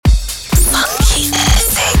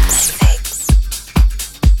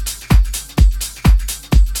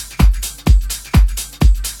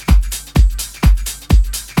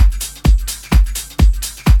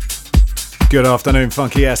Good afternoon,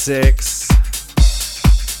 FunkySX.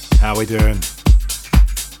 How we doing?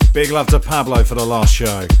 Big love to Pablo for the last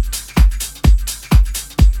show.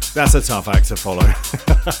 That's a tough act to follow.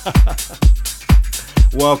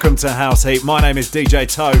 Welcome to House Heat. My name is DJ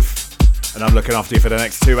Toph, and I'm looking after you for the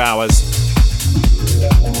next 2 hours.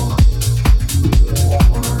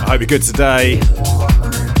 I hope you're good today.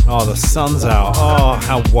 Oh, the sun's out. Oh,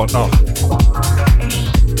 how what? Oh,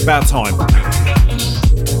 about time.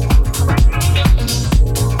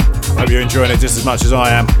 Hope you're enjoying it just as much as I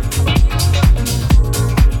am.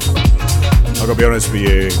 I've got to be honest with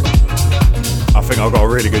you. I think I've got a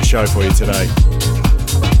really good show for you today.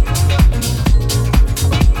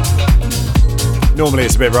 Normally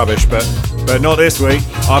it's a bit rubbish, but not this week.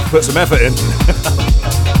 I've put some effort in.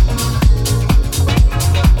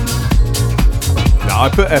 No, I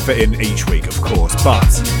put effort in each week, of course, but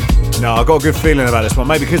no, I've got a good feeling about this one.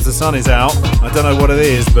 Maybe because the sun is out. I don't know what it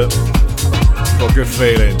is, but I've got a good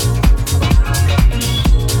feeling.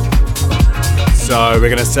 So we're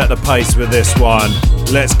going to set the pace with this one.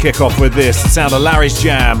 Let's kick off with this. The sound of Larry's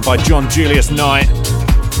Jam by John Julius Knight.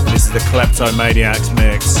 This is the Kleptomaniacs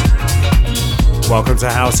mix. Welcome to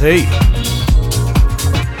House Heat.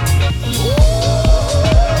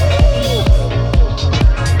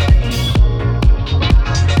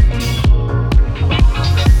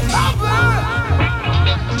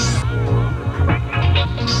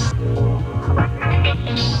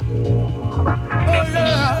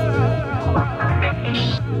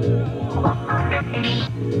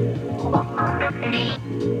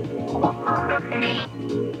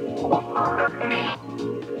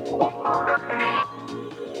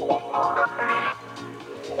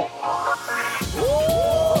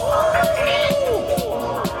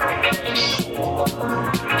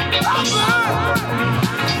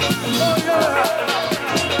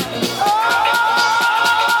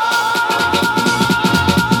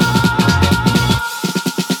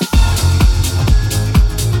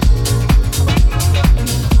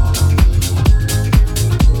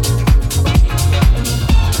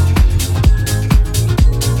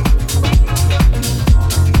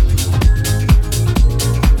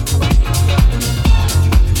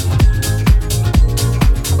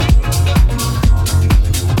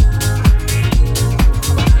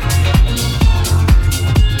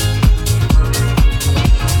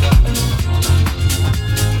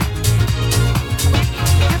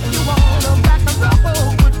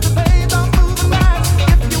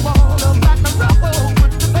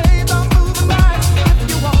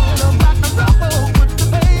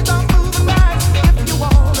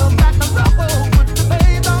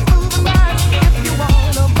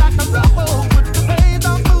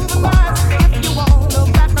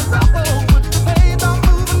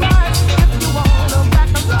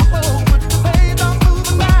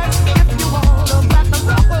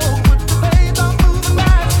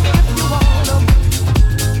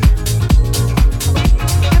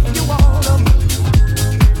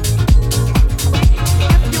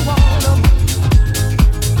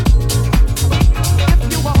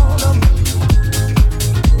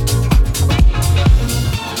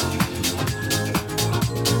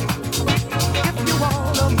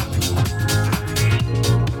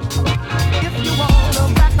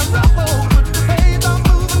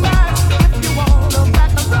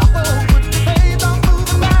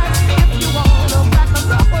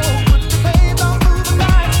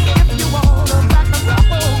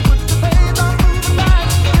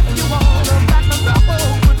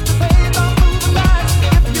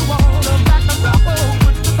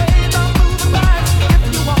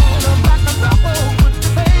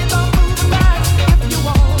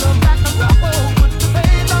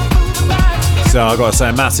 So I've got to say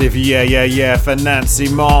a massive yeah for Nancy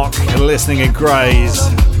Mark, listening in Grays.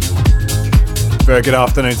 Very good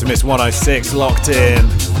afternoon to Miss 106, locked in.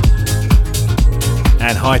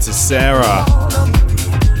 And hi to Sarah.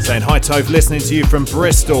 Saying hi Toph, listening to you from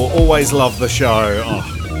Bristol. Always love the show.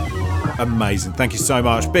 Oh, amazing. Thank you so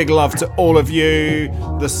much. Big love to all of you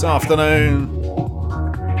this afternoon.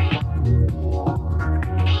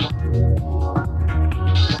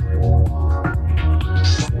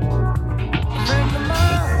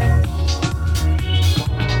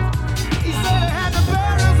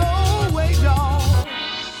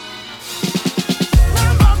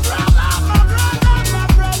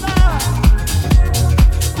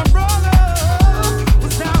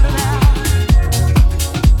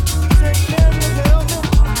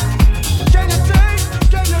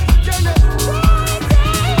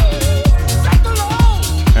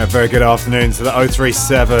 Very good afternoon to the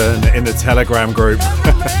 037 in the Telegram group.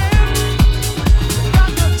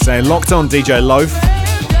 Saying locked on DJ Loaf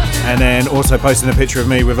and then also posting a picture of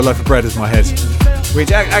me with a loaf of bread as my head, which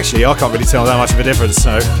actually I can't really tell that much of a difference,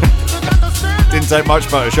 so didn't take much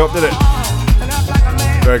Photoshop, did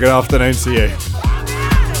it? Very good afternoon to you.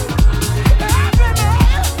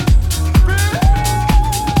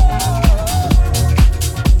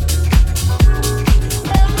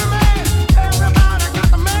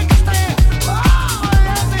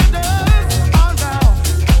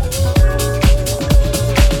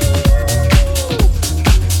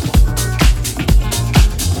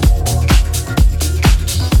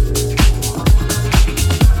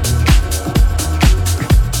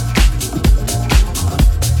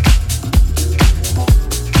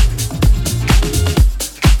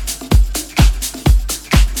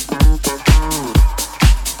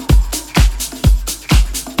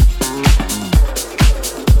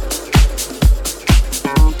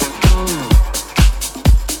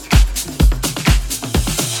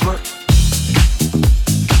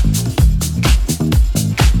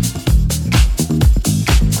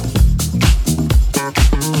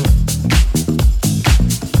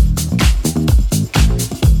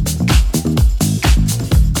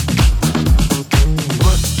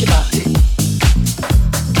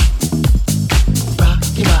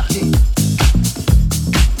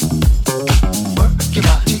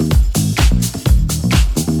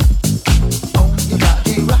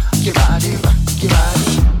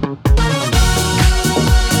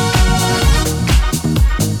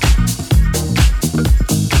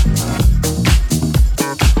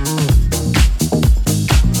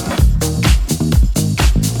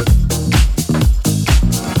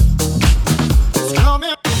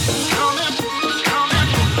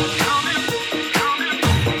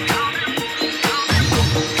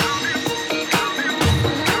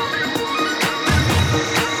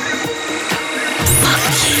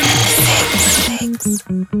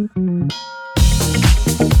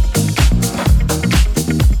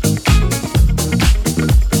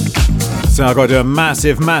 So I've got to do a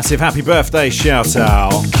massive, massive happy birthday shout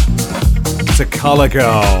out to Colour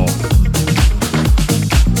Girl.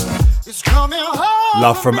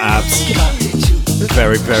 Love from Abs.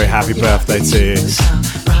 Very, very happy birthday to you.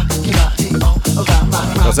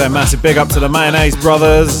 I'll say a massive big up to the Mayonnaise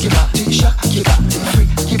Brothers.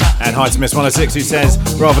 And hi to Miss 106 who says,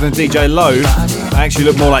 rather than DJ Loaf, I actually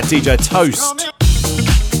look more like DJ Toast.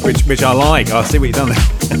 Which I like. I see what you've done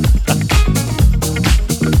there.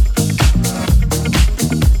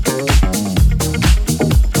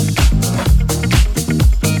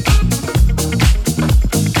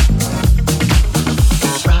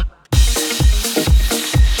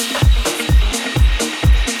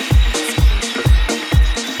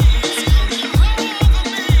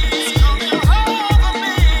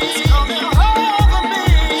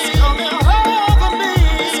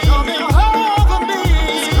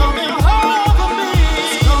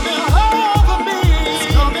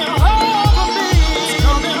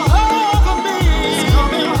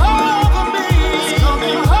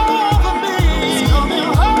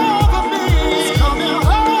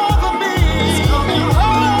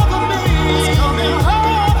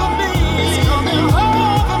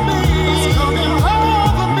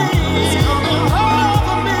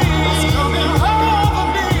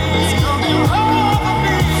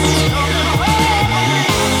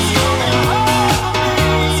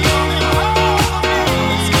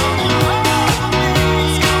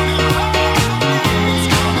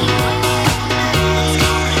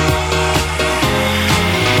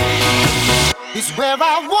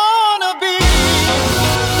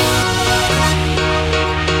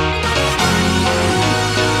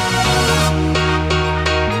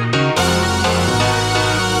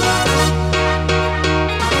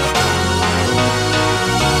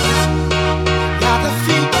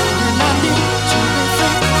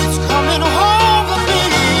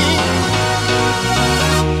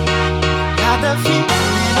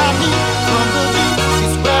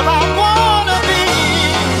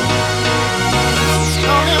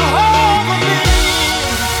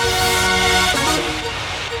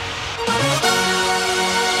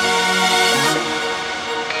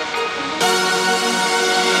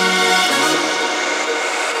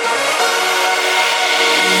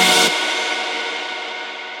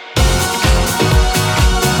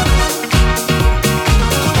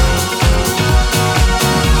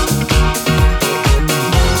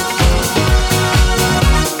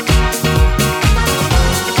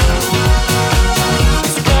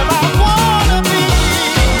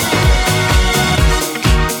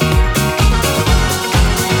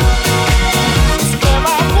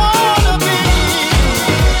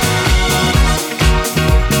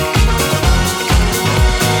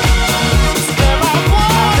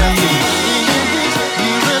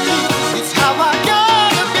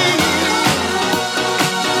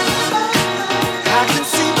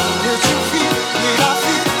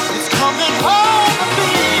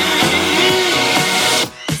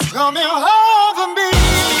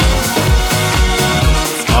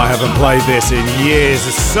 haven't played this in years.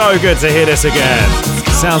 It's so good to hear this again.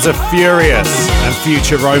 Sounds of Furious and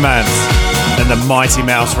Future Romance and the Mighty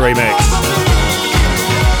Mouse remix.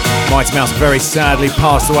 Mighty Mouse very sadly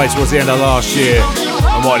passed away towards the end of last year,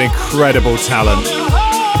 and what an incredible talent.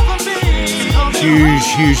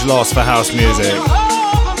 Huge loss for house music.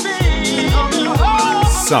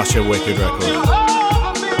 Such a wicked record.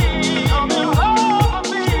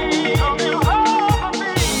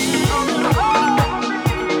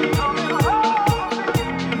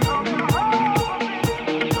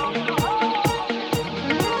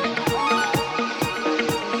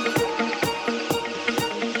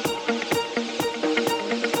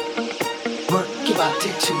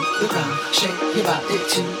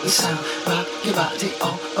 To the sound, rock your body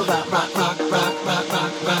all around, rock, rock, rock, rock,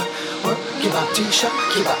 rock, rock. Work your body, shock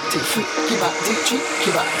your body, freak your body, treat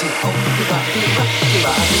your body, open your body, rock your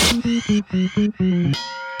body.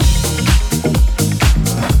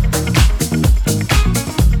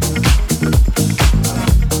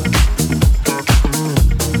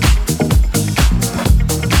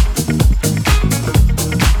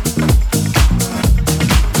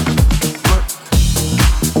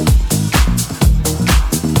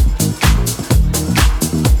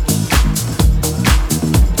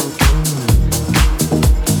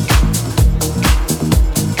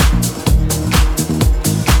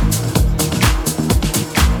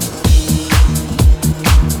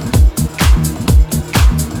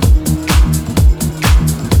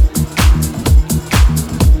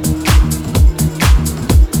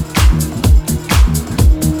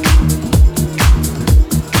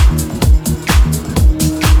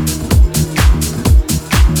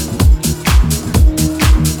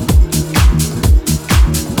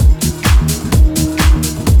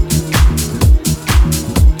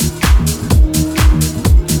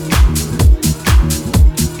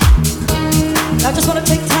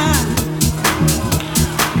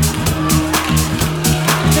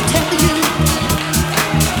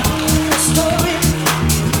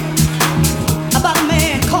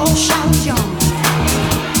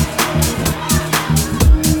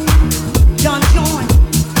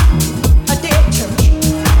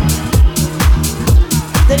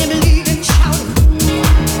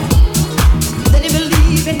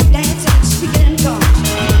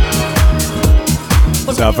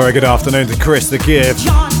 Very good afternoon to Chris the Gift,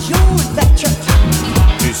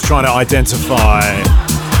 who's trying to identify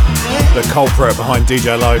the culprit behind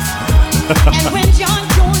DJ Loaf.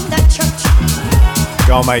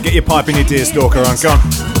 Go on, mate, get your pipe and your deer stalker on, go on.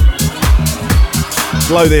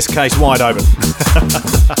 Blow this case wide open.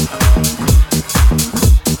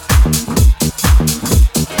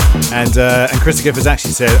 And Chris the Gift has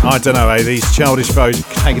actually said, I don't know, these childish foes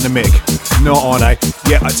taking the mick. Not on,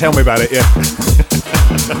 Yeah, tell me about it, yeah.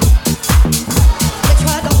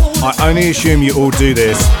 I only assume you all do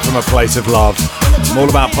this from a place of love. I'm all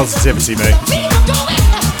about positivity, mate.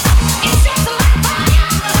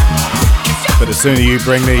 But the sooner you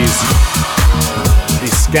bring these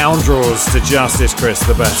scoundrels to justice, Chris,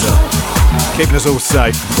 the better. Keeping us all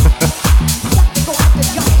safe.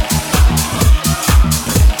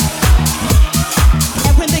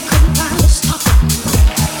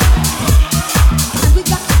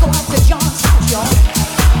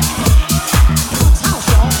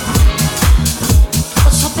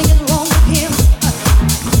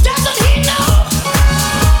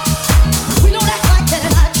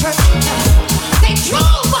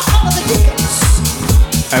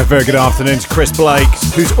 A very good afternoon to Chris Blake,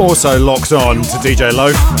 who's also locked on to DJ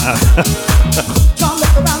Loaf.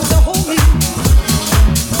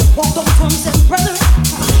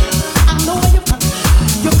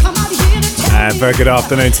 And very good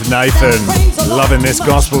afternoon to Nathan, loving this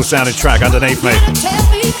gospel sounding track underneath me.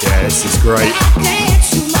 Yeah, this is great.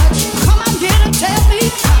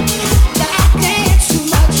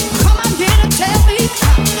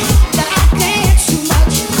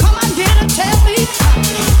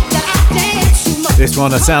 This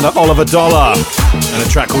one, a sound of Oliver Dollar and a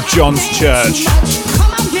track called John's Church.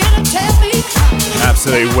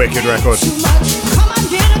 Absolutely wicked record.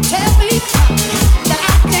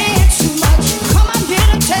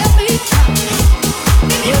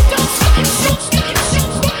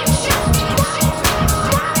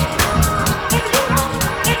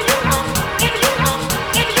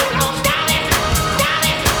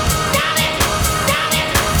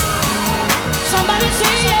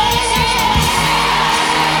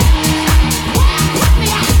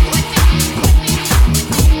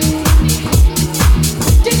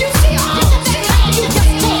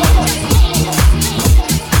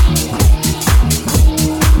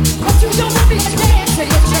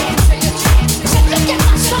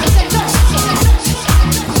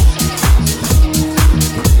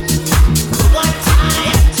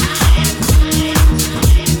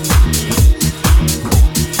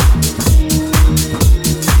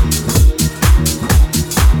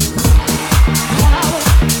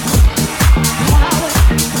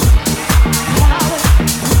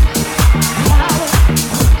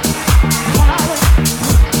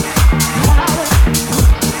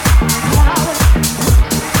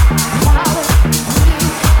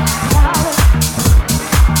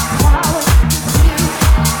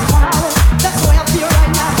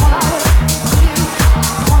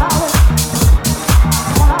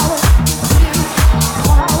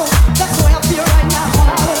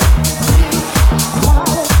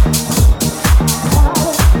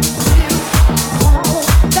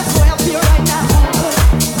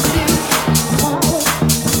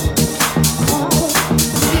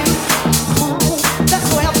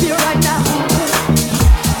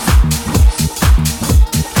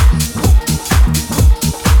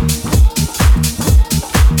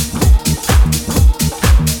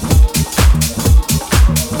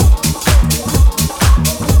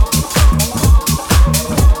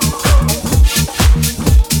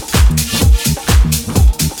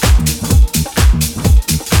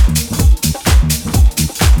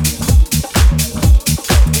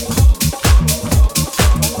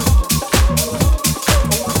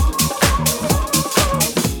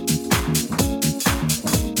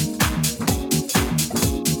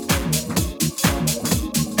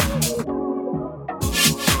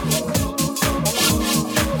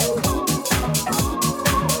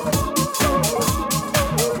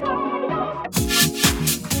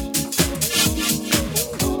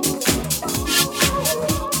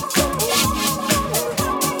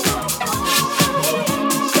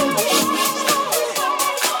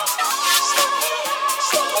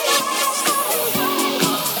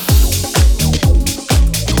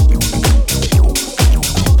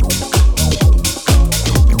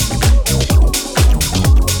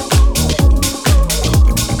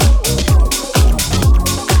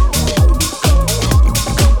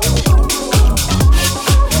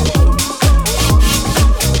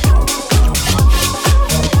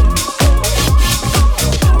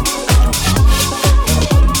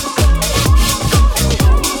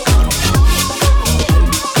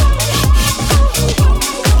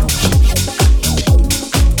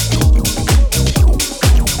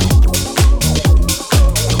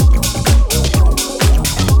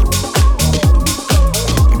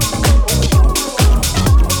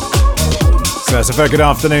 a very good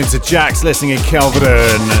afternoon to Jax listening in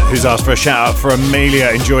Kelvedon, who's asked for a shout out for Amelia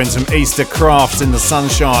enjoying some Easter crafts in the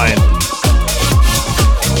sunshine.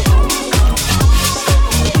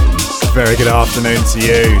 Very good afternoon to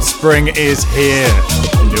you. Spring is here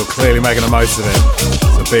and you're clearly making the most of it.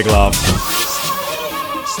 It's a big love.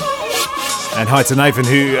 And hi to Nathan,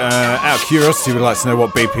 who out of curiosity would like to know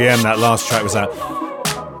what BPM that last track was at.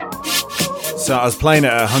 So I was playing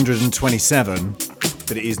at 127,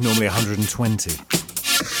 but it is normally 120.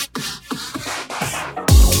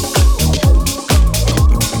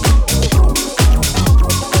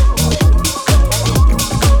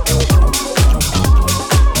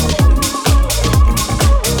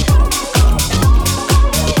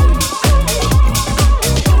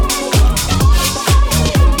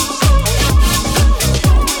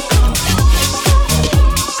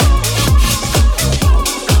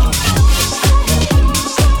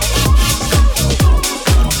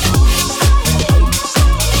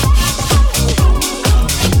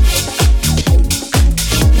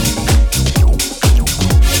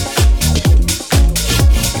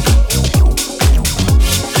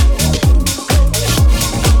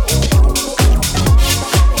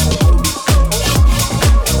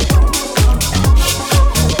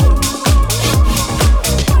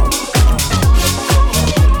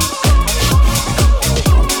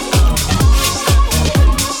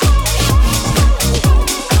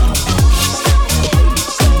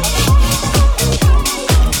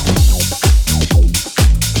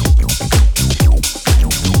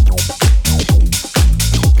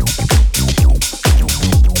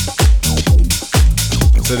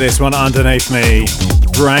 This one underneath me,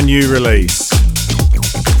 brand new release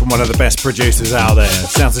from one of the best producers out there.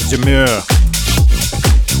 Sounds of Jamur.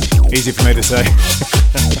 Easy for me to say.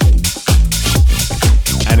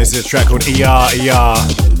 And this is a track called ER.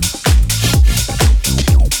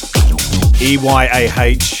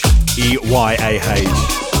 EYAH.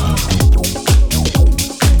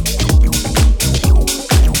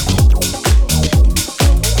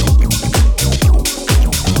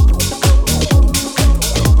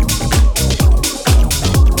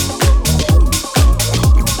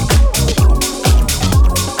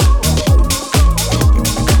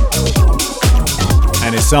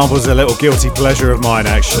 Samples a little guilty pleasure of mine,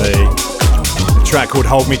 actually. A track called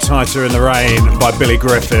Hold Me Tighter in the Rain by Billy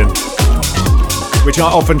Griffin, which I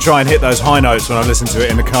often try and hit those high notes when I listen to it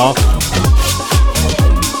in the car.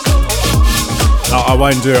 I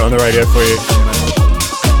won't do it on the radio for you.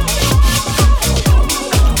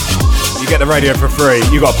 You get the radio for free,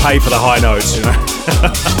 you got to pay for the high notes, you know.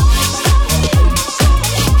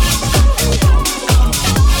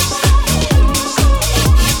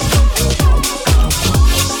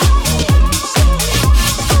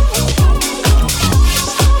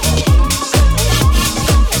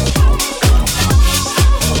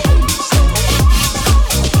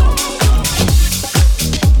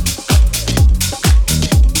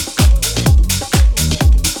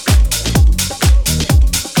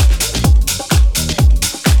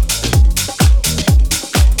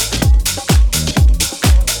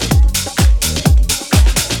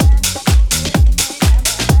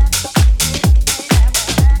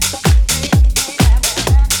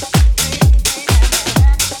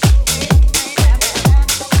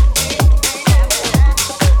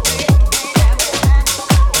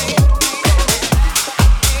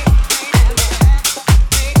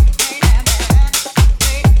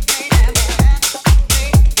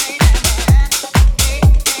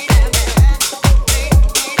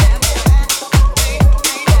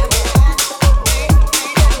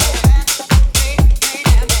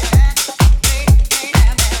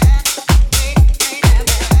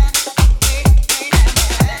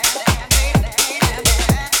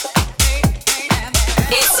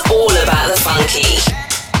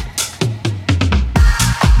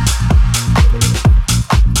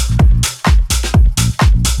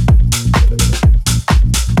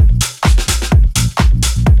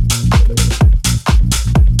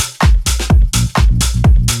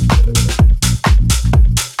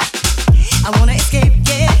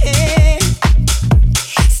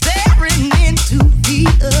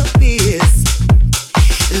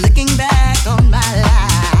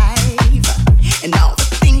 All the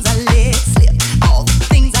things I let slip, all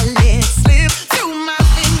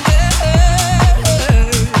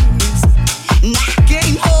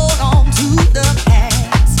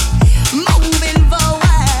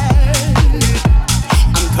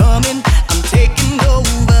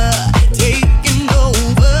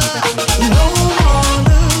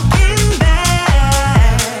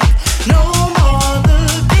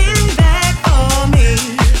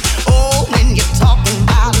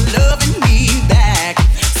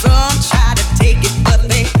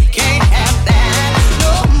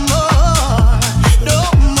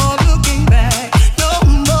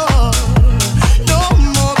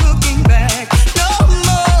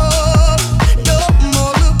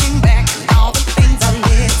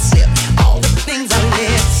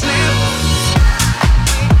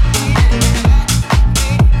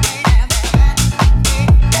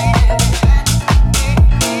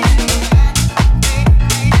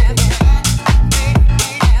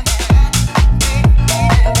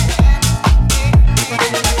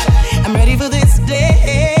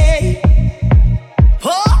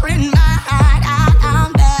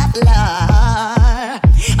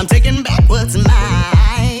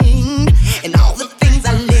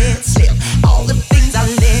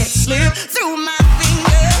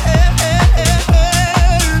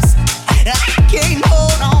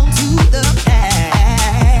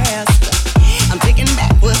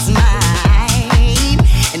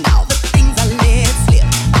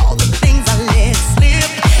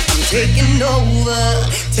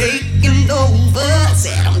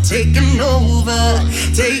taking over,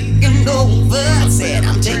 taking over. I said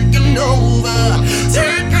I'm taking over,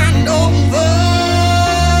 taking over.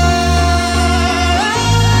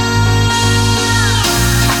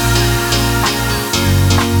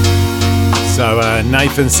 So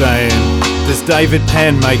Nathan saying, does David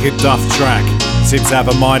Penn make a Duff track? Seems to have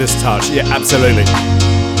a Midas touch. Yeah, absolutely.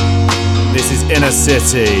 This is Inner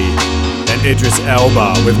City and Idris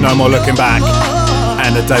Elba with No More Looking Back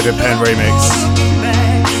and the David Penn remix.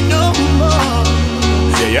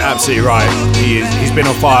 Yeah, you're absolutely right. He's been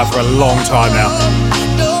on fire for a long time now.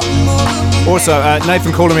 Also,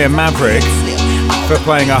 Nathan calling me a maverick for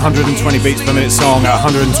playing a 120 beats per minute song at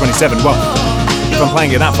 127. Well, if I'm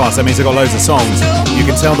playing it that fast, that means I've got loads of songs. You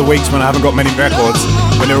can tell the weeks when I haven't got many records,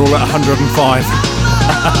 when they're all at 105.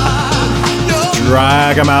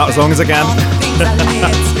 Drag them out as long as I can.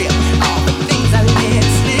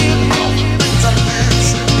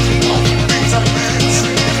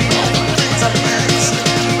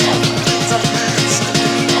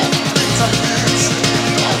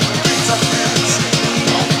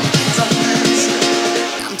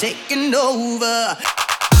 I'm taking over.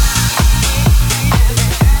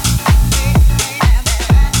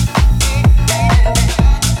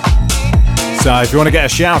 So if you want to get a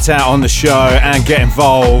shout out on the show and get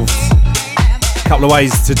involved, a couple of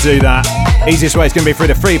ways to do that. Easiest way is going to be through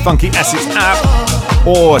the free FunkySX app,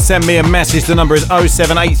 or send me a message. The number is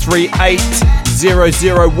 07838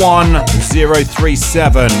 001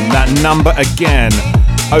 037. That number again,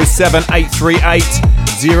 07838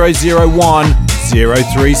 001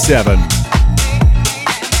 037.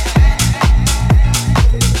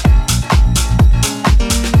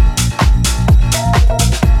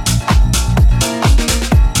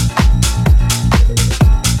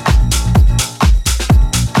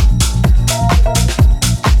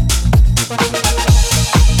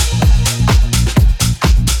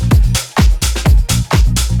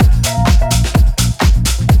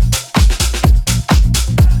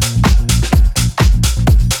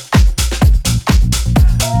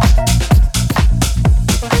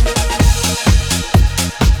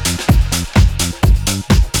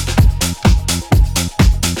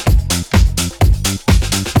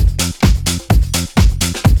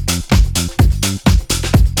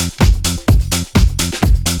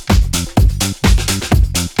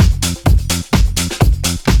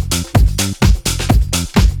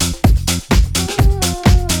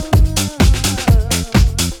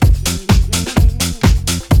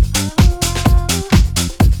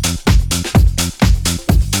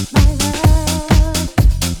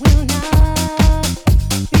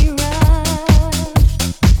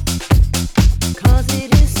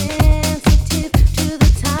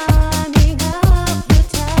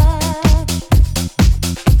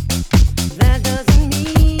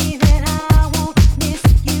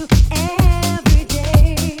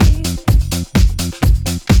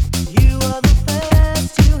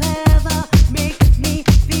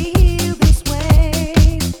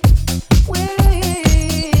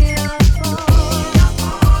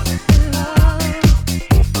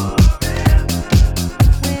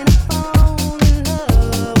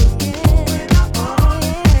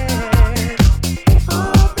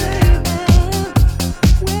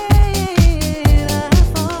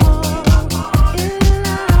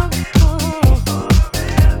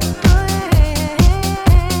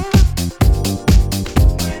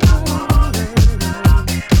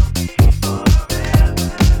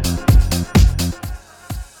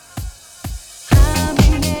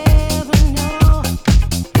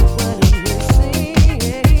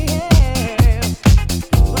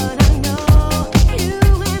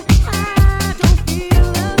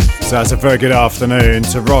 So it's a very good afternoon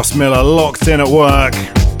to Ross Miller, locked in at work.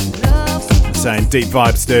 Saying deep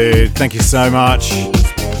vibes, dude. Thank you so much.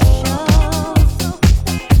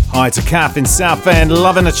 Hi to Kath in Southend,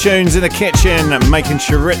 loving the tunes in the kitchen, making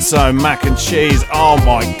chorizo, mac and cheese. Oh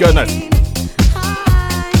my goodness.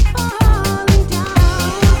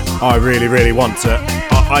 I really, really want to.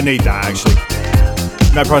 I need that actually.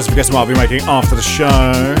 No prize for guessing what I'll be making after the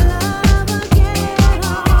show.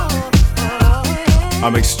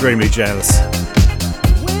 I'm extremely jealous.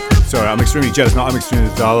 Sorry, I'm extremely jealous, not I'm extremely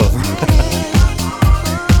dull.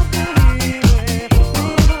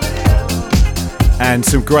 And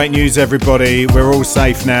some great news, everybody. We're all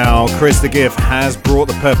safe now. Chris the Gift has brought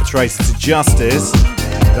the perpetrator to justice.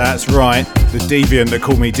 That's right. The deviant that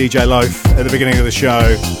called me DJ Loaf at the beginning of the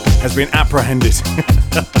show has been apprehended.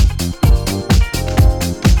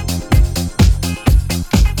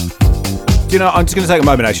 You know, I'm just going to take a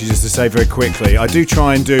moment actually just to say very quickly, I do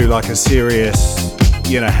try and do like a serious,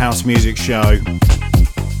 house music show.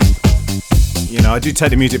 You know, I do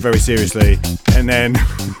take the music very seriously, and then,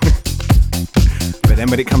 but then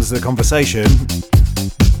when it comes to the conversation,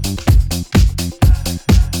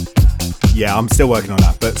 yeah, I'm still working on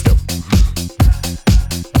that, but still.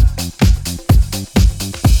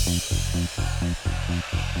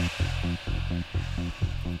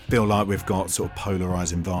 Feel like we've got sort of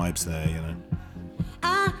polarizing vibes there, you know.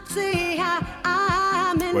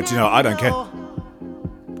 Well, do you know, I don't care,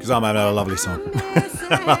 because I'm having a lovely song.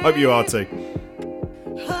 I hope you are too.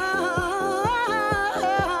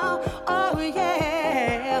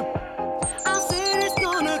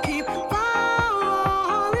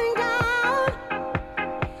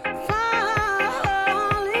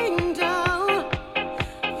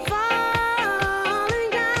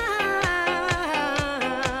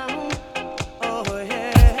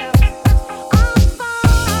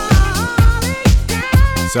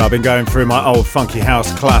 So I've been going through my old funky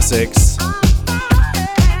house classics,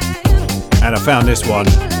 and I found this one,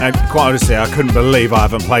 and quite honestly I couldn't believe I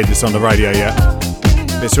haven't played this on the radio yet.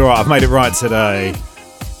 It's alright, I've made it right today.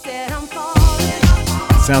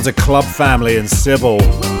 Sounds of Club Family and Sybil,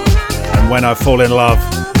 and When I Fall in Love.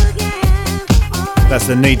 That's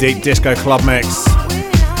the Knee Deep Disco Club Mix.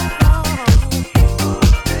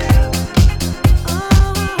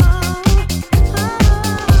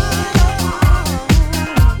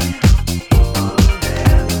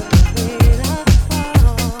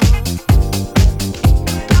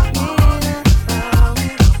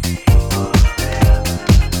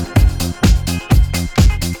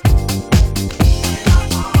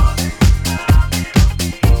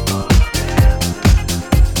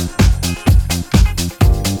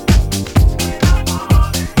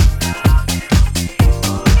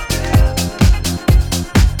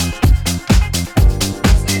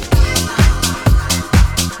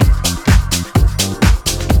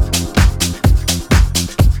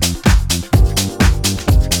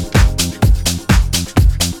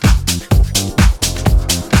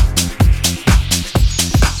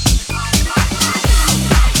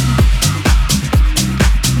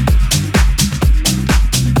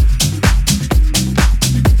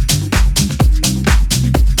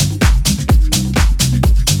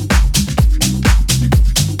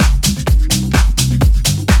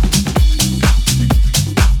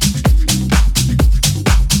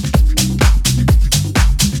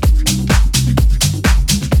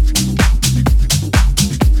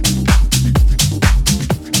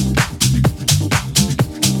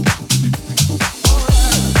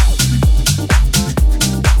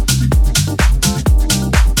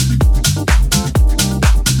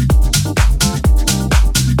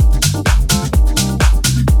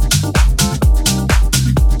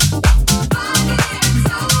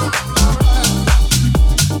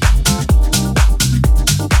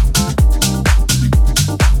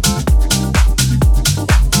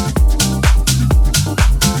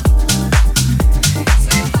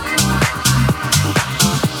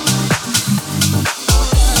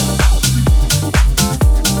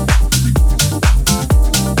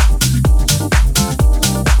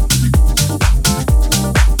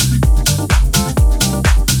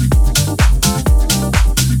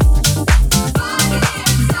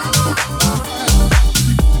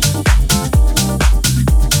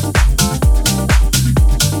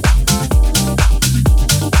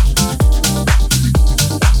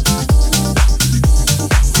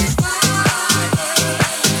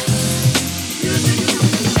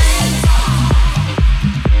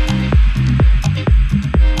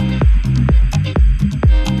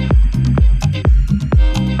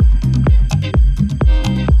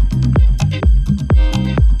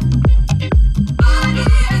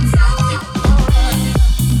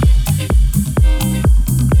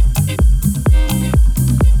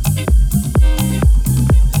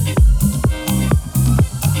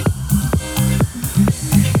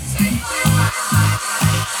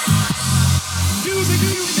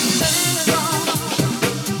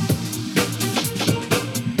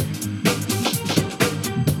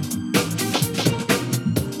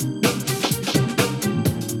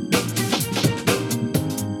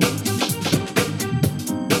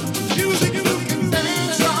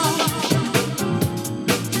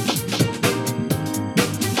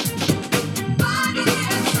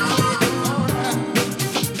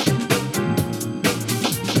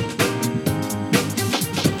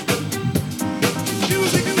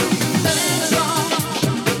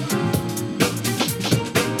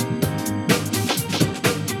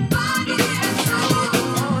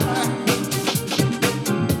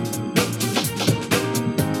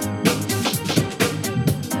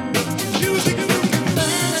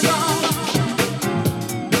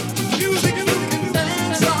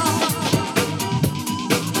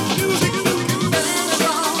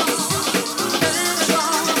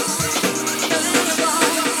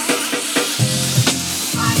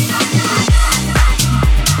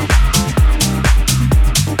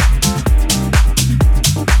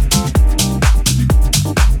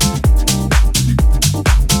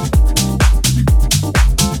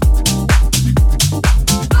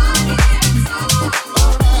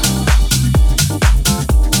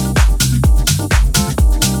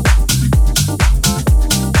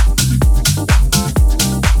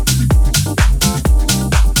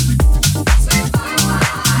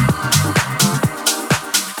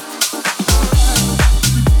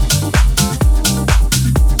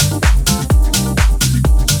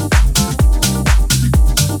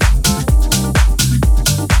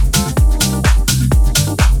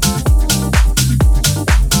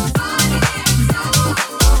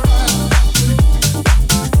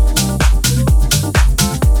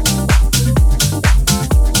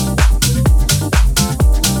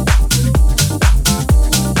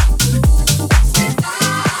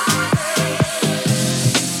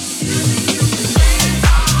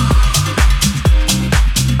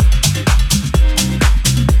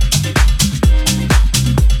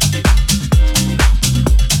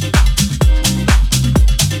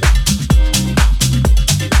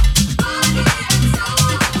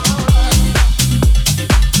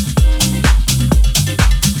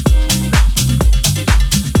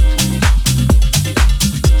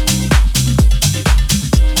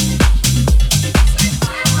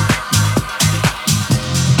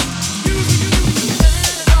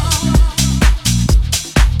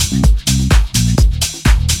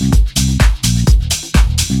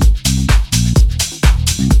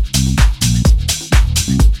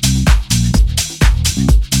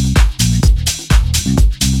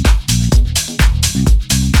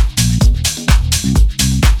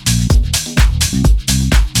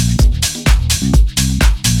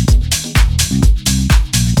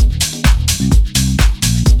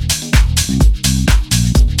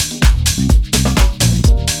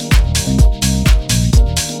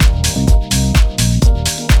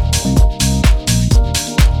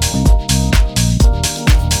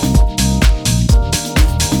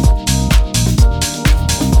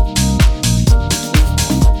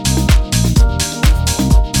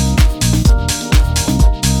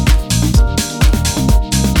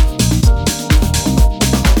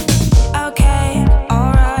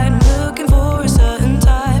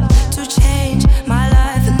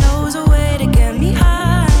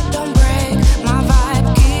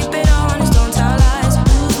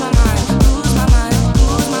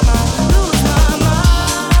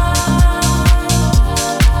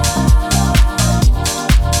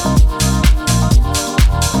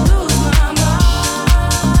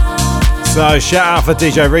 So shout out for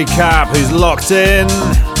DJ Recap, who's locked in.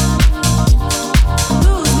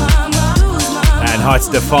 And hi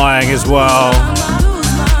to Defying as well.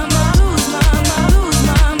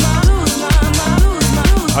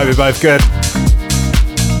 Hope you're both good.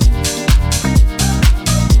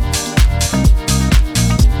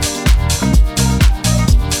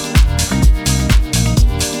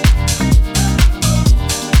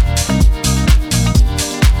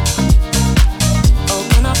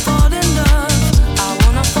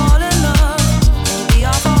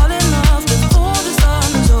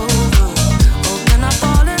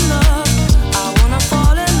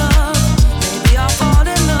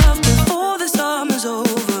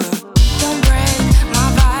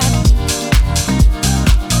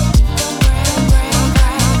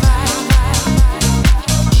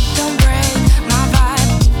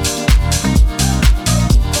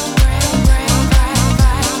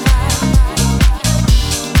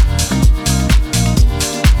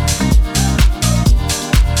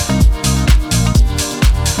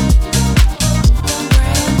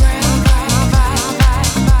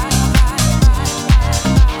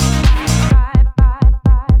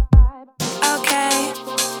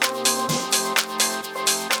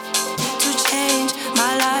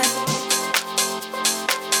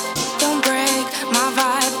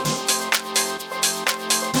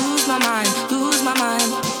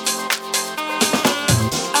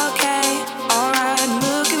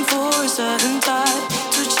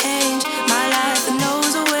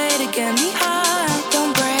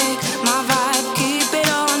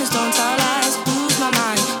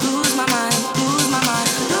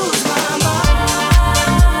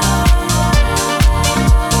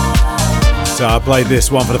 So I played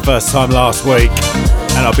this one for the first time last week,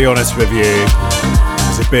 and I'll be honest with you,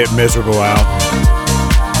 it's a bit miserable out.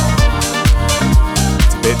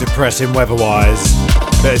 It's a bit depressing weather-wise,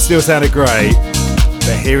 but it still sounded great.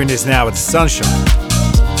 But hearing this now with the sunshine,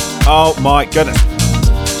 oh my goodness.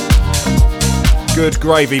 Good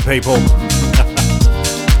gravy, people.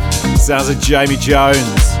 Sounds like Jamie Jones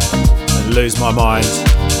and Lose My Mind.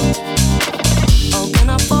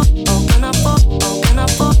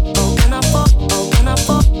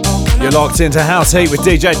 You're locked into House Heat with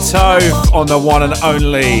DJ Tove on the one and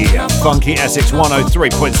only FunkySX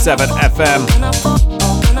 103.7 FM.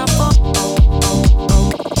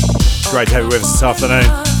 Great to have you with us this afternoon.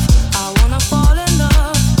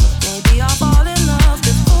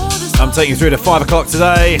 I'm taking you through to 5 o'clock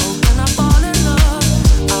today.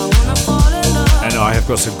 And I have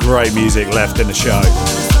got some great music left in the show.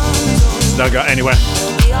 So don't go anywhere.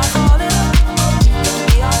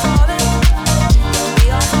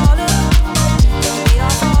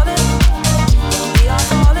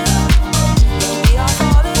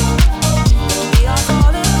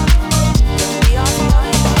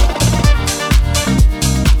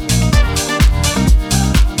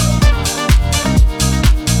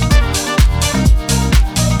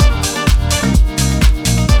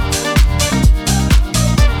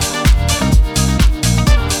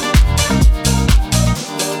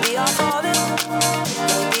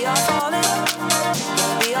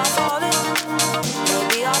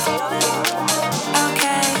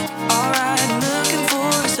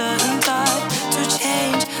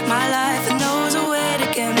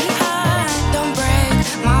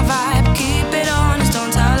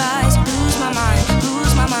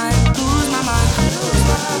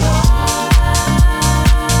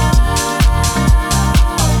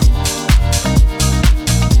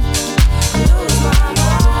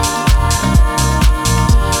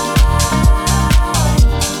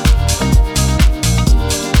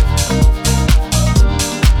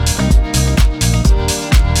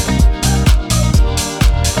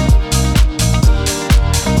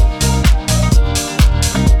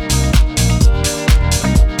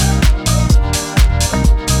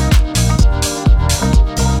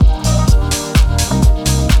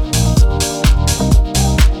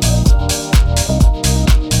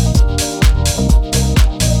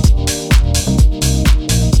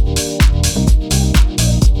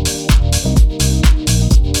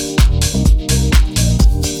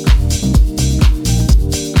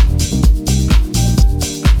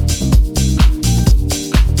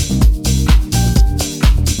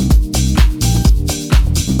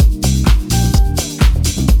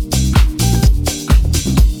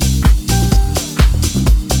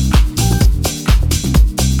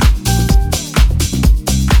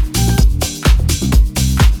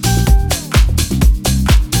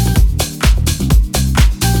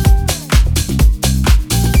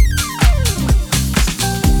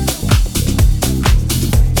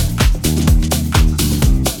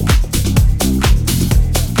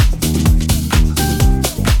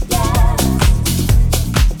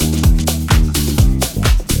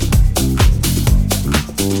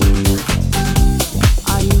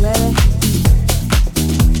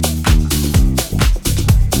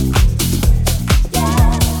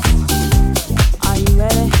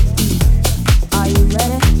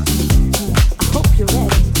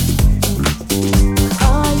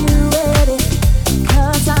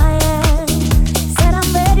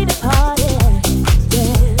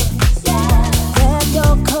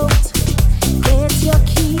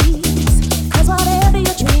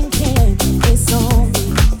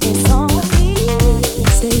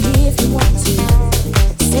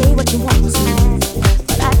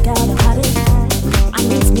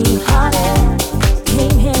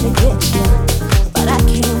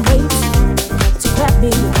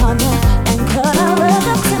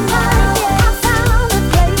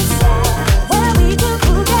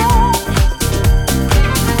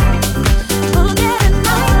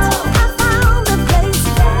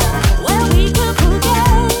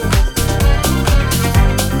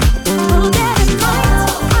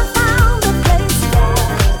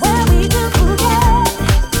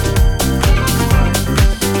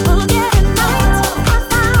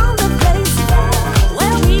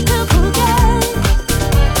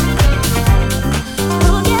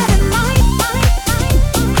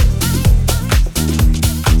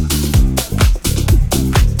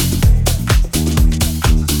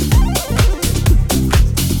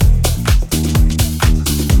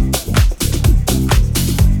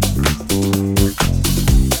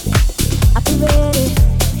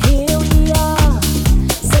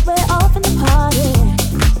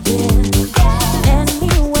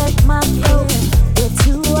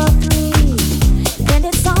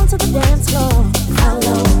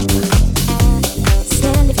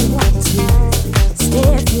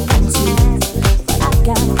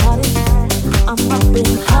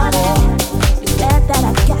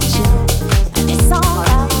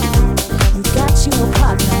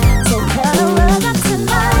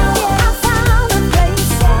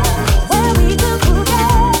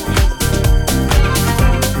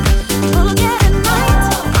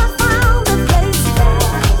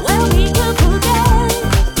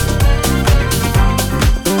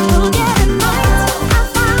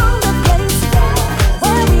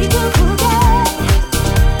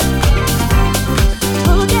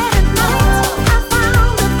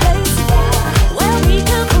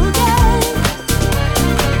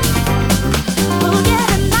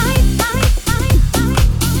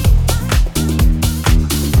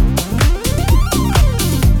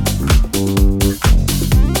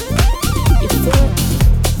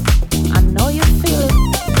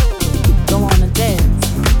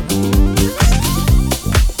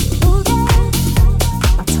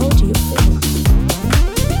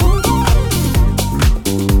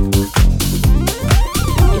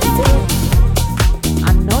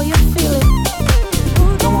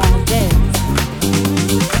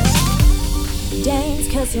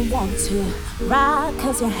 dance cause you want to, ride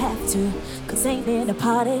cause you have to, cause ain't been a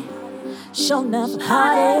party, show enough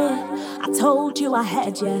party. I told you I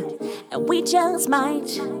had you, and we just might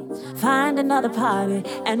find another party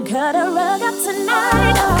and cut a rug up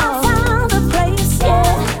tonight. Oh, I found a place,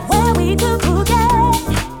 yeah, where we could boogie,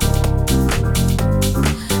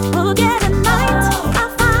 boogie tonight. I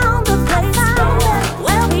found a place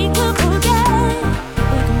where we could boogie,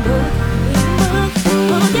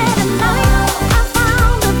 boogie tonight. I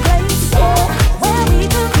found a place, yeah, where we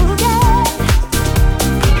could boogie,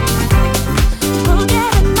 boogie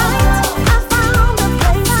tonight. I found a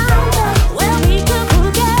place where we could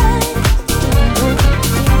boogie,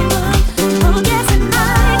 boogie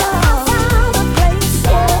tonight. I found a place,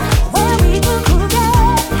 yeah, where we could boogie,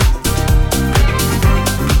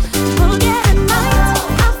 boogie tonight.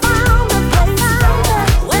 I found a place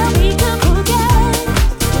where we could boogie,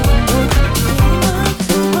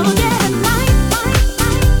 boogie tonight.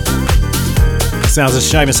 Sounds of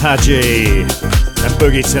Seamus Hadji and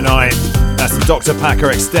Boogie Tonight. That's the Dr. Packer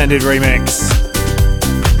extended remix.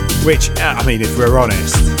 Which, I mean, if we're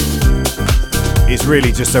honest, is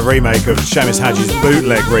really just a remake of Seamus Hadji's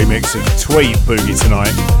bootleg remix of Tweet Boogie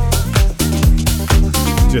Tonight.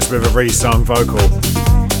 Just with a re-sung vocal.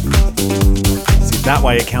 See, that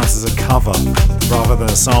way it counts as a cover rather than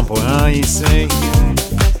a sample. Ah, you see?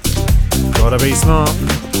 Gotta be smart.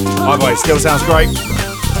 Either way, it still sounds great.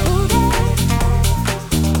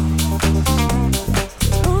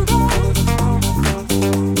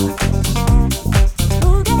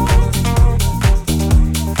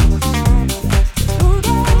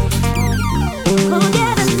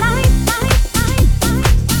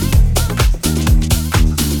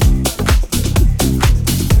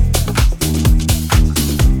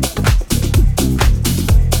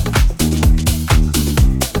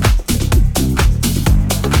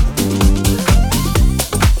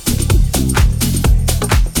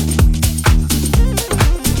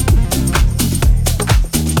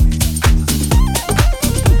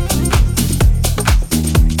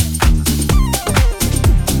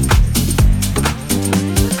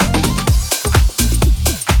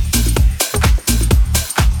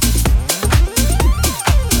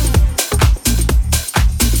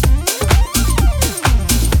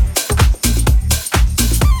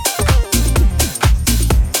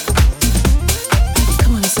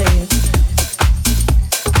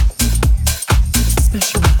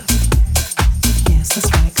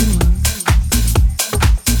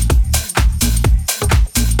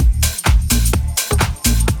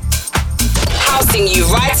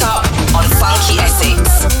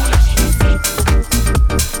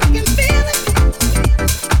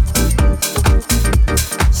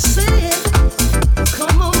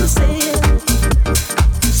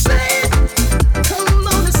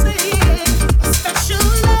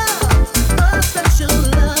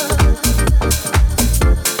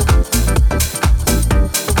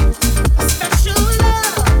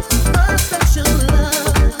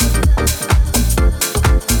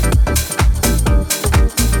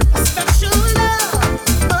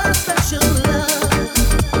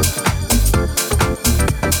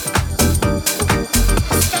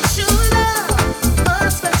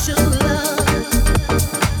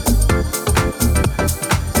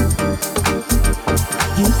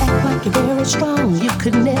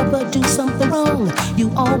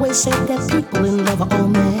 Said that people in love are all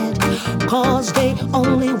mad, cause they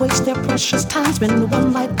only waste their precious time spending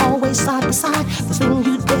one life always side by side. The thing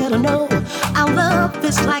you'd better know, our love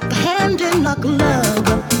is like a hand in a glove.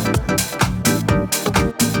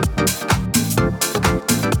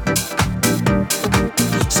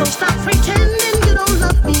 So stop pretending you don't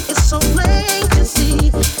love me, it's so plain to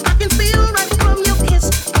see. I can feel right from your kiss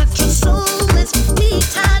that your soul is deep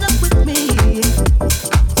tied up with me.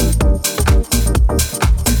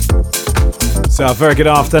 So, a very good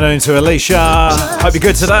afternoon to Alicia. Hope you're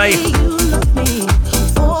good today.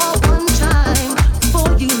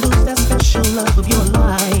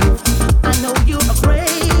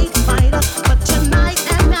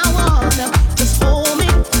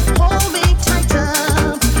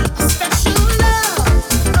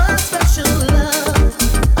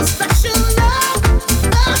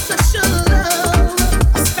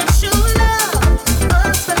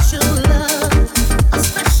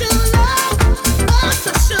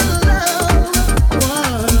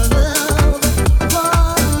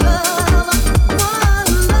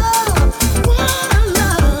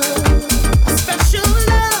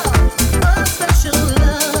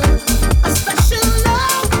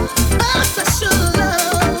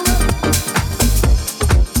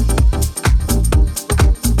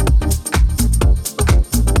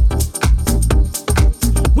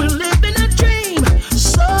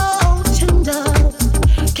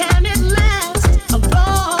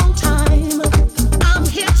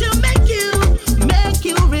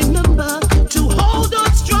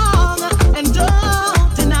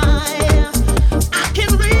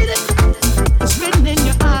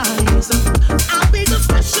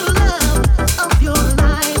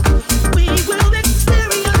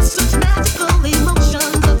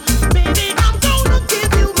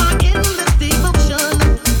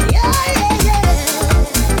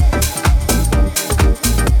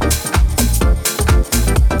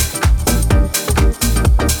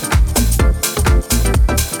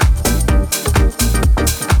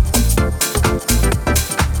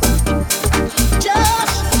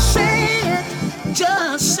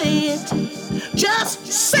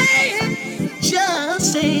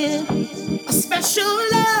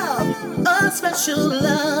 special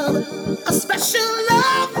love, a special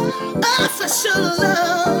love, a special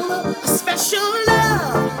love, a special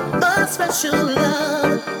love, a special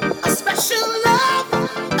love, a special love,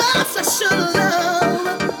 a special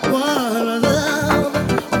love, one love,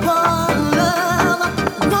 one love,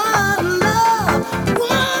 one love,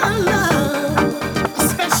 one love, a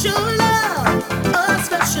special love, a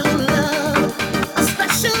special love, a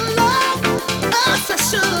special love, a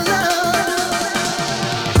special love.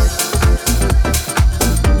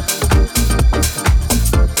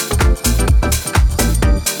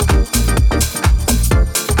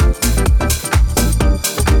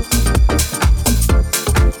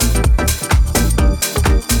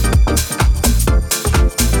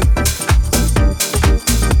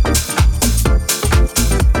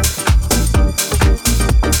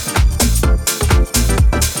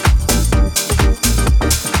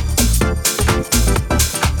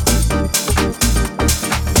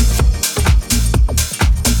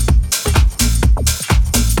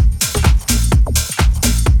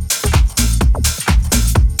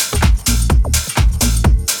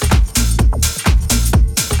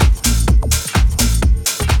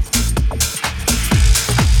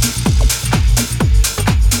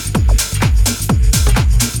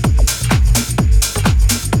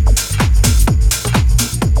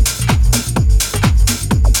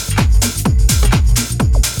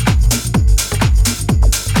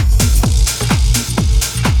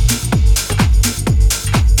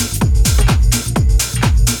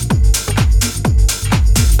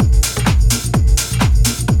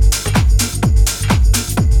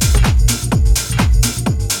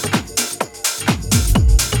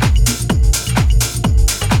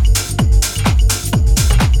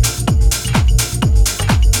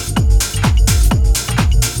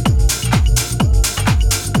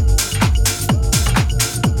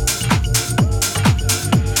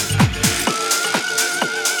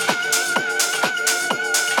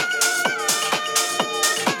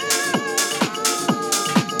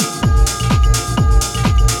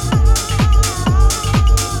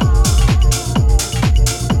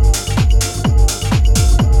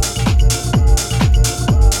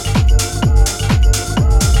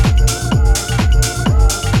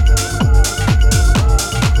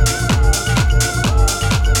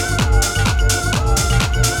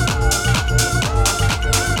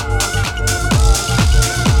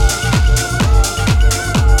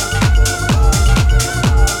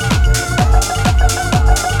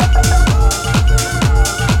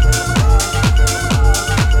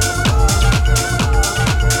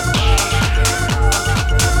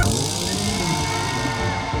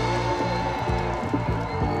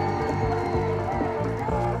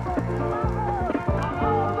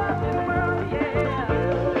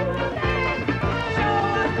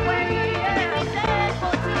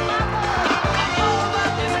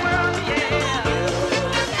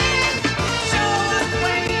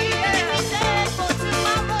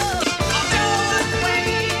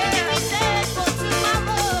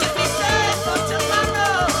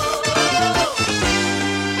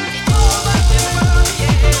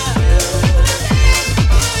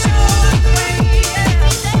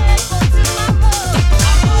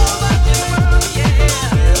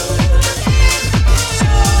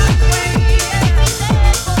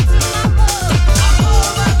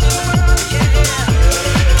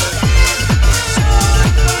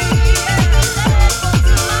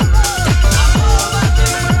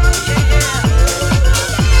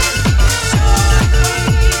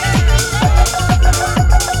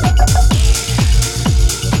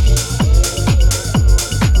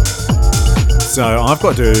 So I've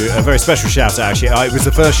got to do a very special shout out actually. It was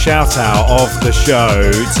the first shout out of the show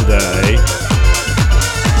today.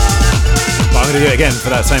 But I'm going to do it again for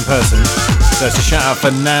that same person. So it's a shout out for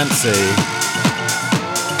Nancy.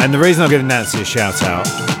 And the reason I'm giving Nancy a shout out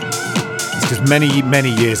is because many, many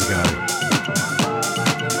years ago,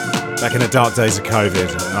 back in the dark days of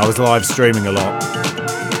COVID, I was live streaming a lot.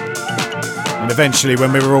 And eventually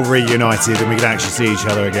when we were all reunited and we could actually see each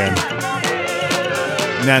other again,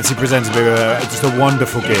 Nancy presented me with just a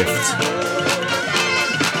wonderful gift.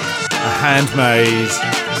 A handmade,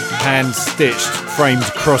 hand-stitched, framed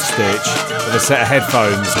cross-stitch with a set of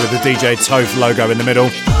headphones with the DJ Toph logo in the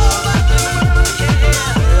middle.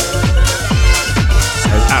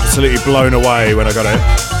 I was absolutely blown away when I got it.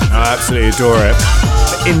 I absolutely adore it.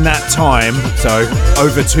 But in that time, so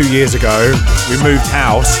over 2 years ago, we moved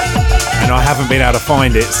house and I haven't been able to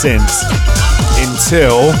find it since.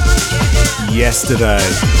 Until yesterday,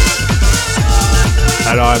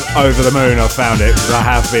 and I'm over the moon I found it because I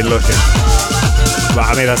have been looking. But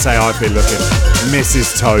I mean, I say I've been looking.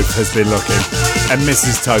 Mrs. Toph has been looking, and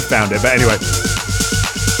Mrs. Toe found it. But anyway,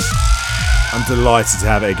 I'm delighted to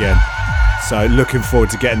have it again. So looking forward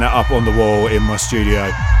to getting that up on the wall in my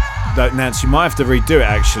studio. Though, Nance, you might have to redo it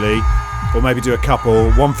actually, or maybe do a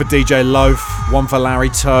couple. One for DJ Loaf, one for Larry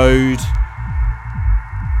Toad.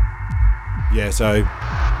 Yeah, so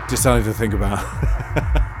just something to think about.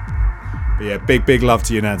 But yeah, big love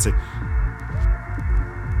to you, Nancy.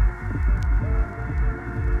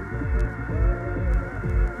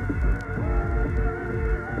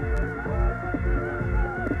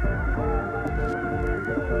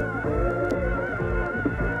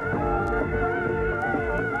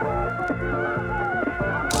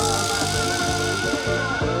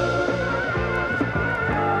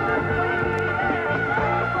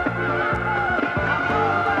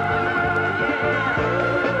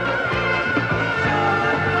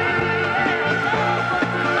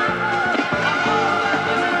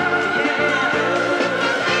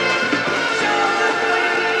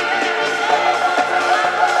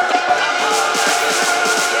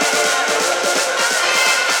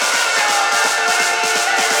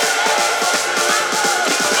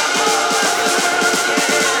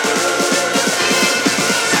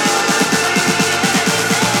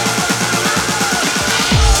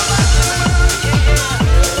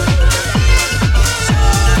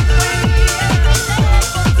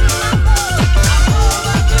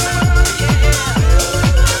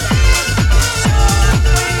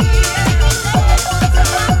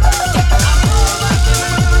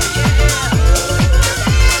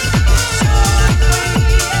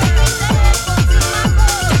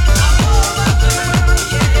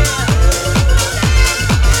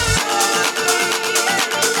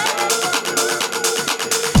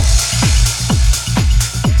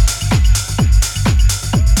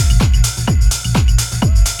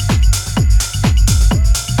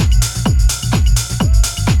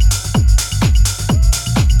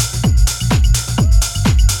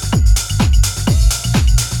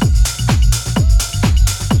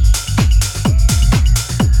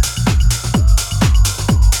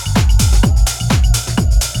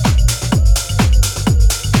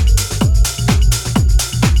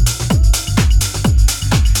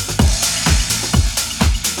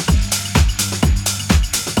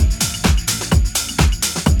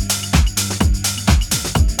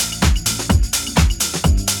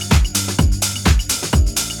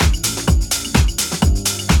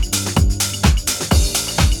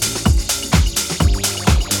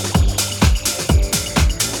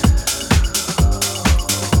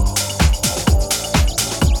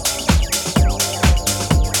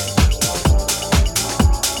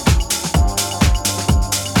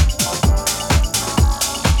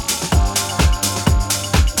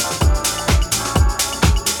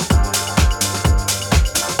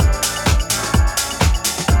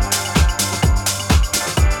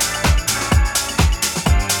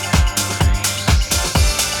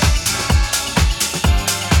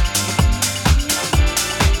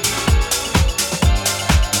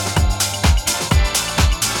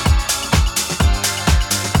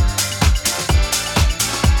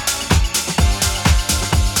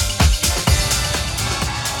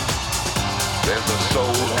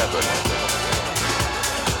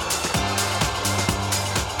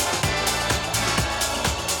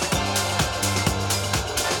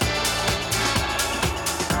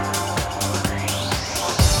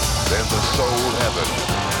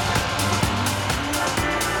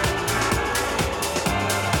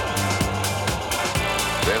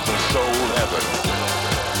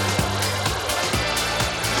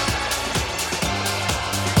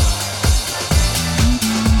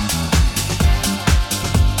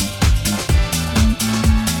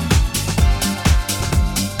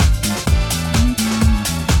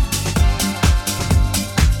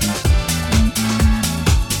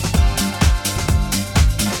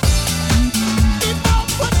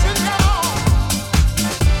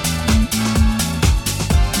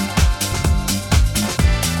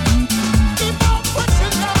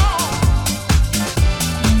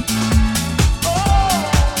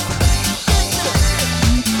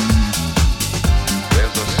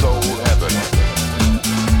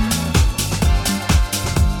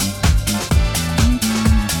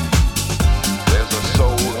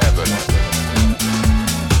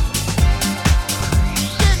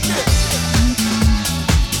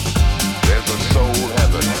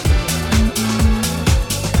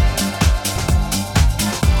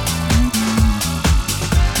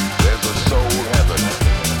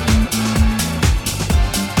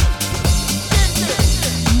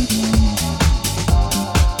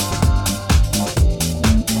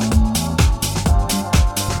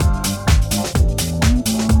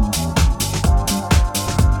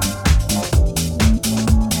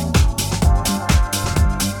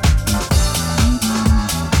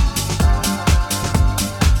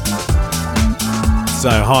 So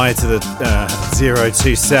hi to the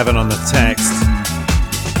 027 on the text.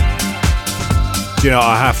 Do you know what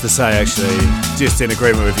I have to say, actually, just in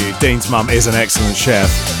agreement with you, Dean's mum is an excellent chef.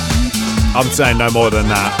 I'm saying no more than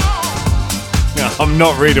that. I'm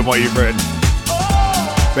not reading what you've written.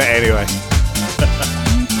 But anyway.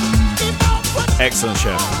 Excellent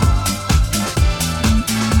chef.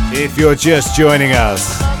 If you're just joining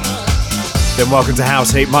us, then welcome to House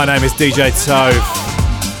Heat. My name is DJ Tove.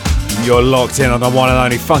 You're locked in on the one and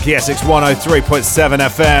only FunkySX 103.7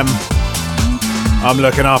 FM. I'm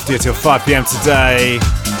looking after you till 5 p.m. today.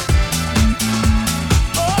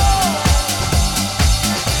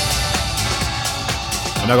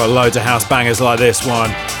 And I've got loads of house bangers like this one.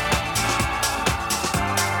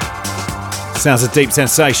 Sounds of Deep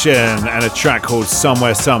Sensation and a track called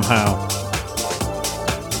Somewhere Somehow.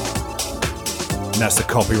 And that's the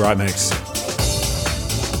copyright mix.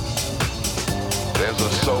 There's a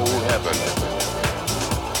soul heaven.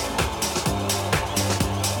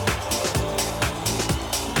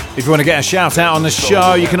 If you want to get a shout out on the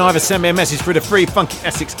show, you can either send me a message through the free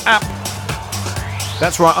FunkySX app.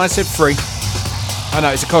 That's right, I said free. I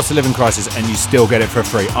know, it's a cost of living crisis and you still get it for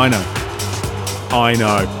free. I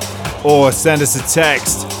know. Or send us a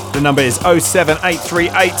text. The number is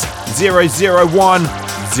 07838 001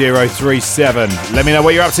 037. Let me know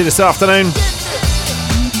what you're up to this afternoon.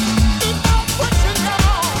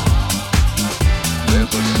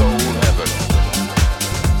 There's a soul heaven.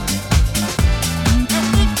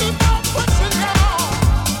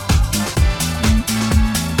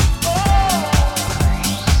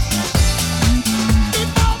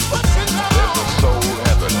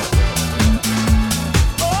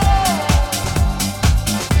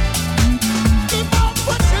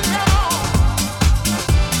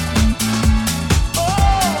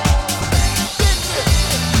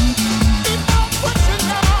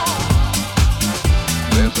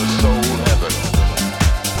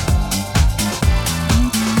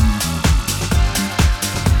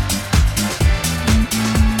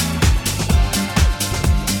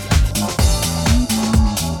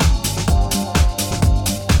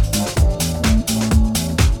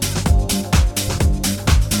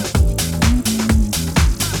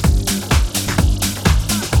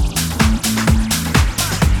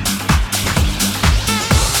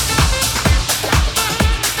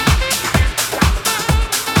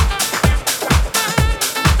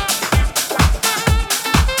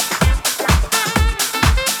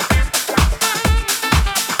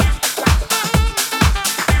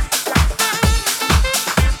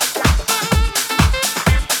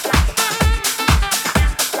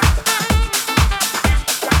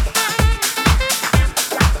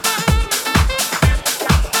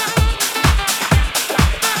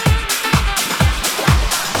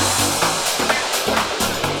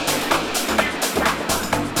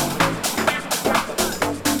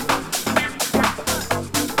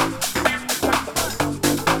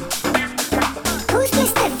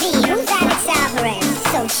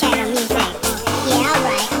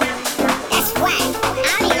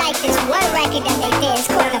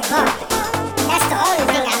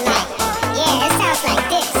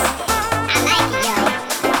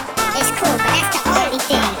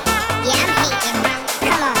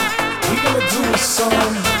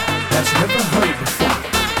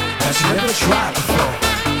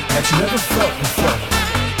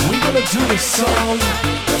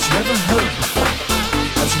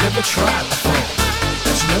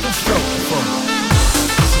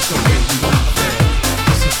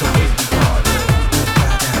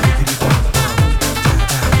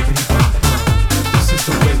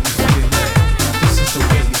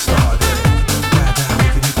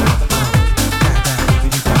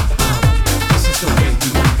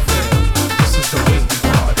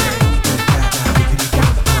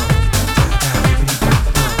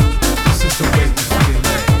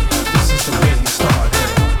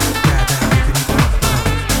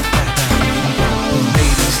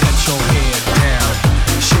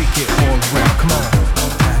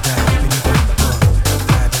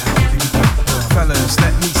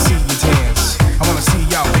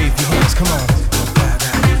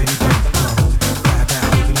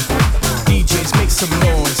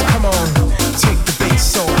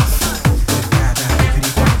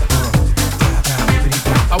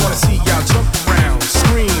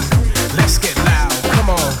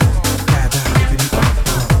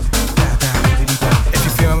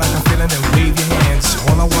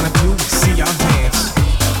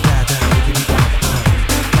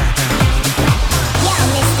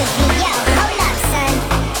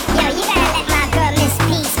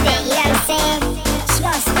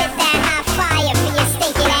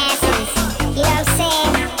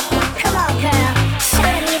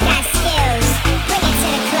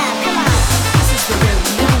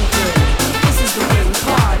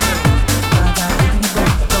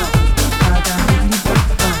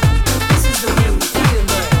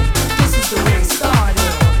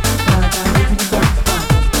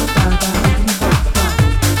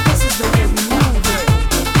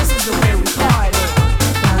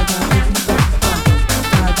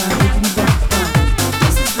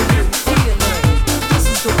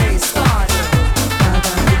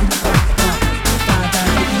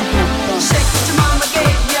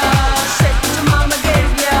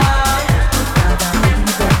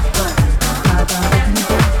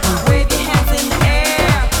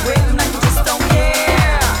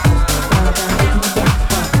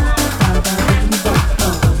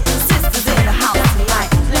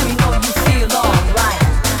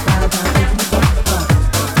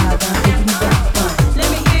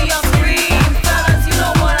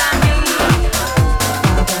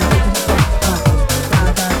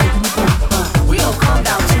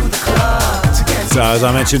 As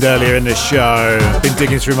I mentioned earlier in this show, I've been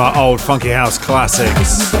digging through my old funky house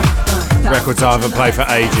classics, records I haven't played for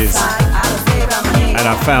ages, and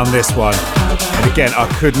I found this one. And again, I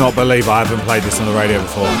could not believe I haven't played this on the radio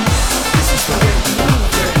before.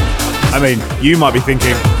 I mean, you might be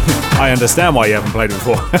thinking, I understand why you haven't played it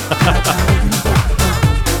before.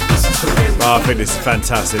 But I think this is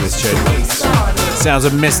fantastic, this tune. Sounds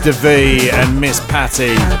of Mr. V and Miss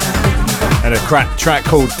Patty, and a track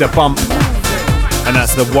called Da Bump, and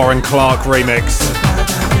that's the Warren Clark remix.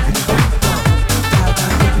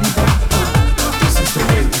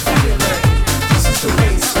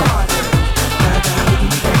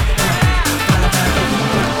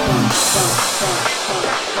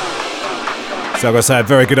 So I've got to say a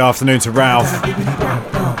very good afternoon to Ralph,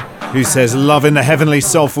 who says, loving the heavenly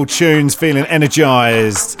soulful tunes, feeling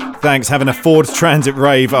energised. Thanks, having a Ford Transit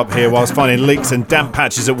rave up here whilst finding leaks and damp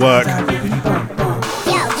patches at work.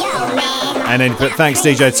 And then, but thanks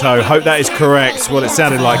DJ Toe, hope that is correct. Well, it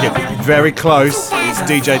sounded like it. Very close, it's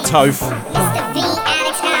DJ Toph.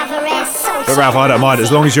 But Ralph, I don't mind,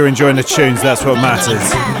 as long as you're enjoying the tunes, that's what matters.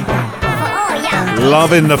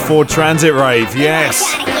 Loving the Ford Transit rave, yes.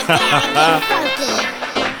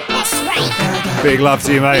 Big love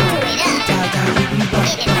to you, mate.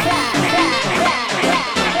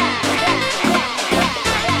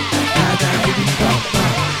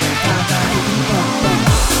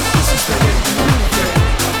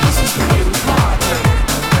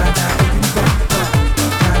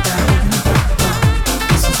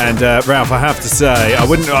 And Ralph, I have to say,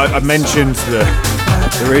 I mentioned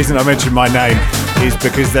the reason I mentioned my name is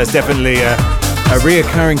because there's definitely a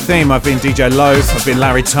reoccurring theme. I've been DJ Loaf, I've been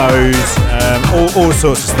Larry Toes, all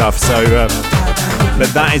sorts of stuff. So, but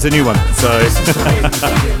that is a new one. So,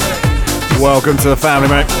 welcome to the family,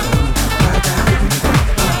 mate.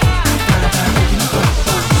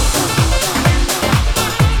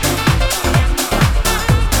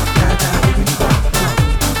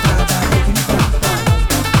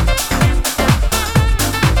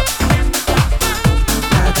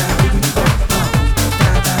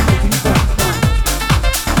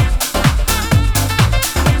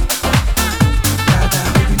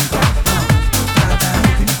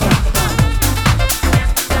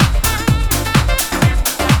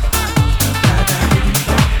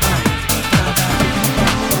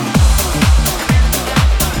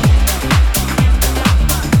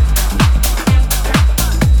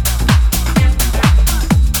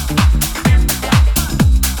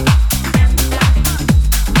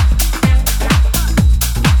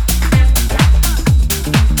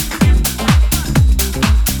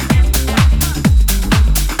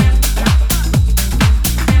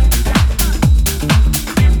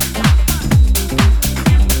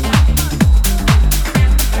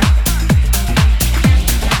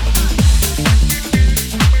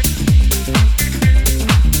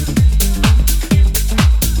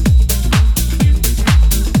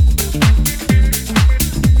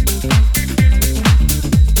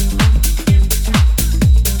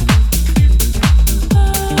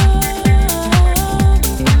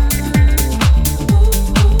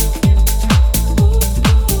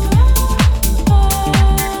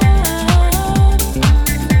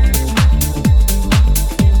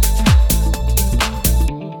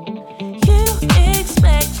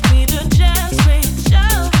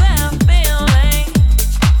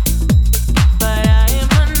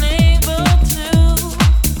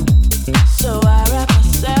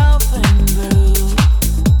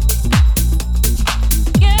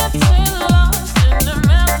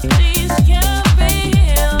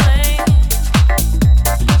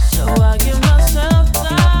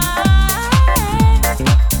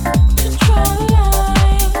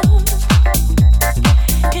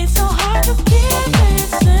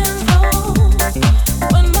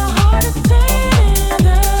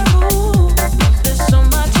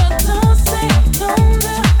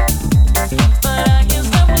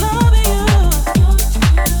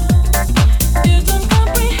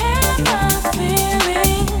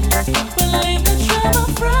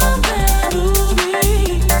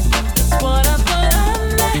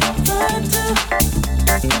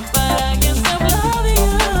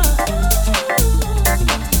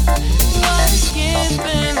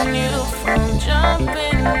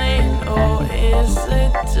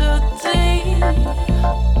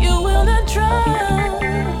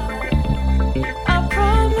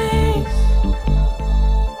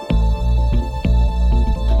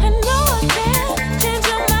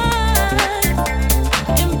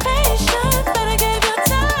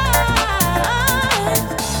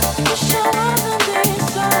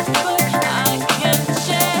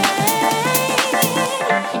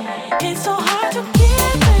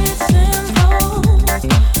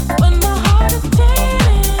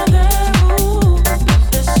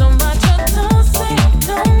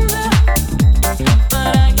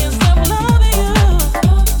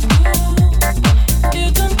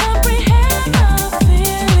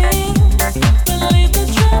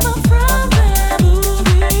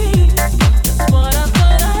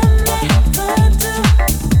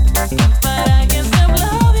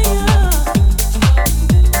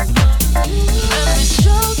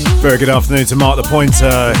 Very good afternoon to Mark the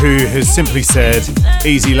Pointer, who has simply said,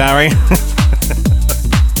 "Easy, Larry."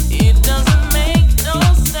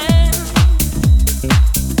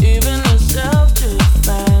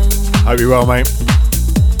 Hope you're well, mate.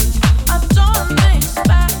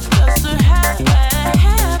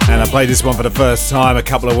 And I played this one for the first time a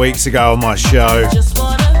couple of weeks ago on my show.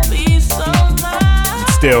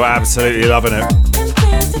 Still absolutely loving it.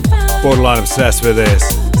 Borderline obsessed with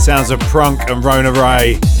this. Sounds of Prunk and Rona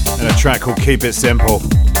Ray and a track called Keep It Simple.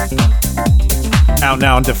 Out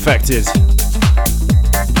now and Defected.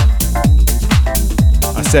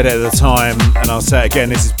 I said it at the time and I'll say it again,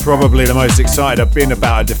 this is probably the most excited I've been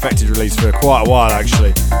about a Defected release for quite a while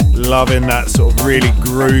actually. Loving that sort of really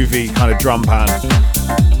groovy kind of drum pattern.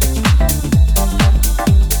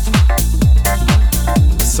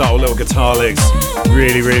 Subtle little guitar licks.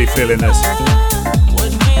 Really, really feeling this.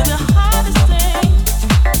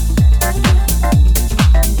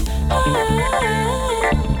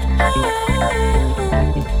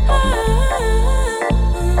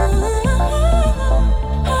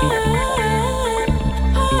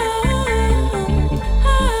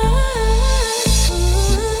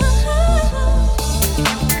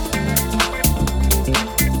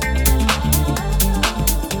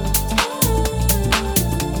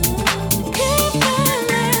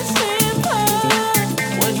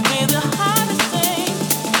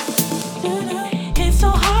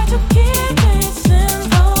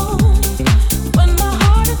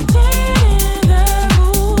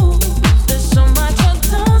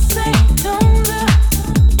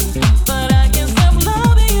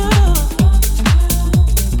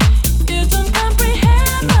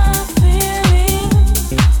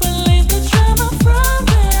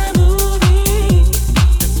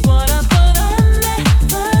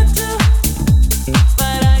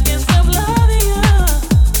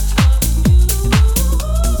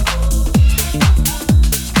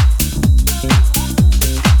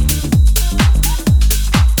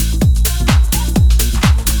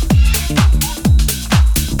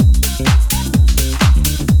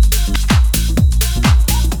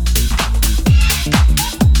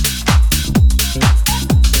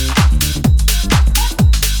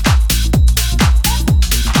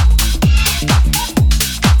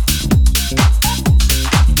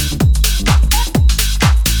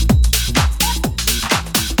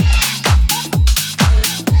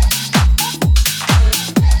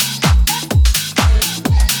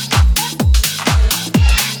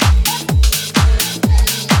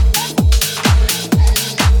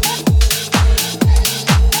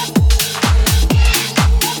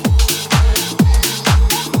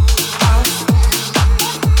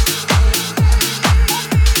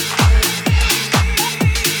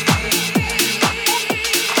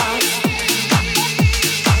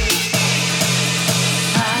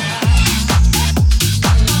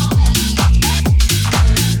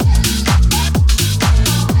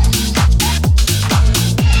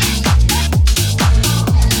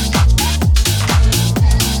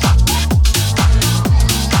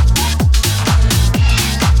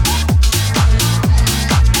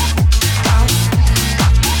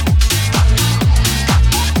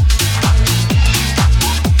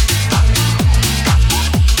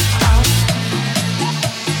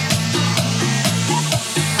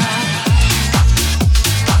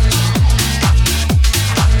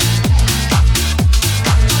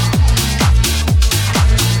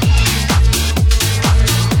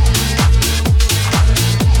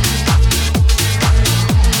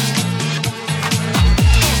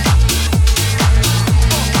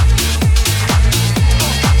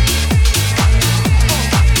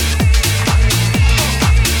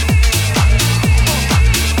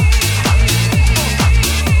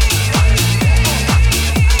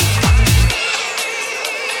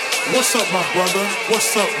 What's up, my brother?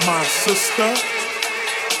 What's up, my sister?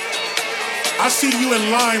 I see you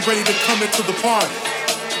in line ready to come into the party.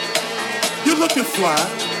 You're looking fly.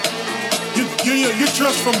 You're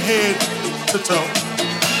dressed from head to toe.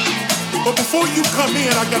 But before you come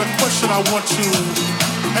in, I got a question I want to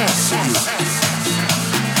ask you.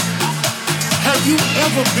 Have you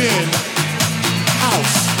ever been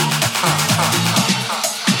house high?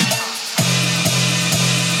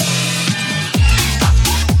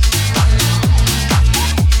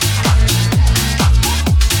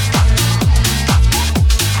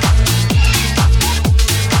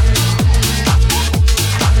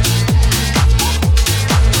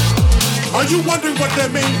 Are you wondering what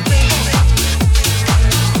that means?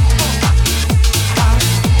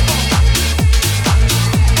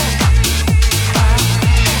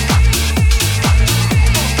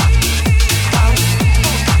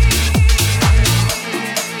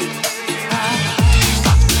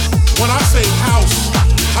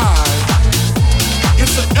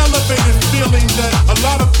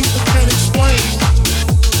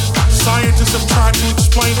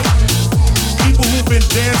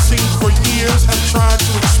 scene for years have tried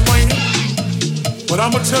to explain it, but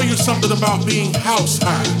I'm gonna tell you something about being house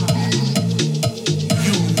high.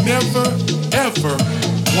 You never, ever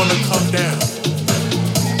wanna come down.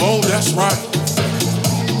 Oh, that's right.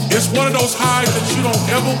 It's one of those highs that you don't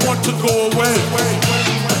ever want to go away.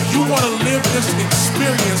 You wanna live this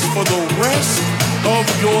experience for the rest of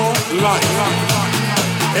your life.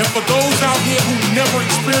 And for those out here who never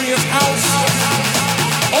experienced house,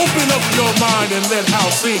 open up your mind and let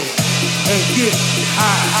house in and get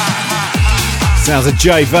high. Sounds of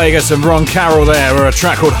Jay Vegas and Ron Carroll there, or a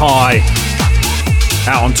track called High.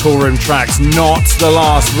 Out on Tool Room Tracks, not the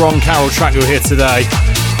last Ron Carroll track you'll hear today.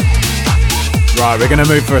 Right, we're going to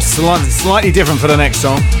move for a slightly different for the next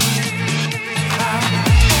song.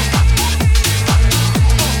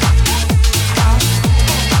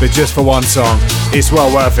 But just for one song, it's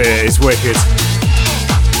well worth it, it's wicked.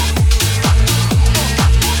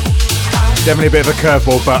 Definitely a bit of a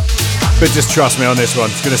curveball, but just trust me on this one,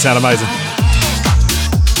 it's going to sound amazing.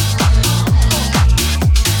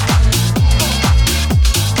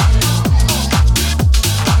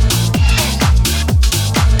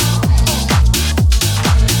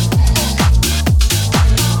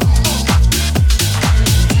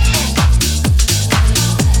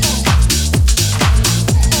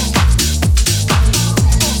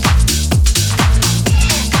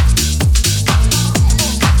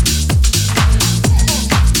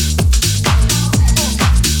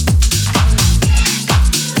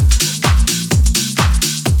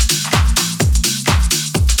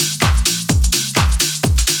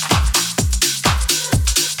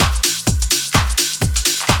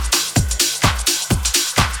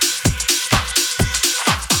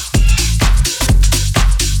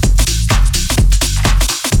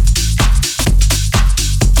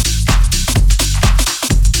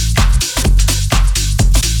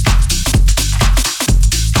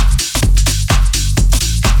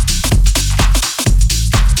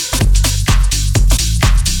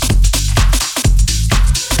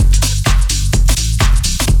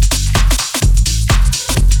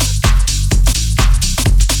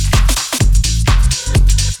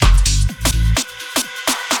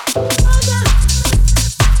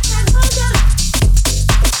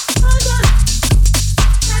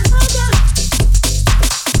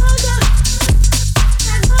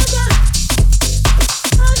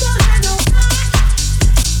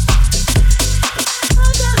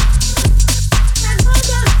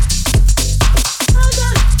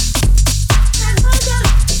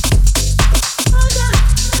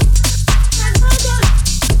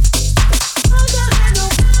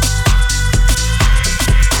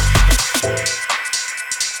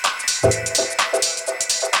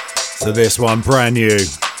 So this one, brand new.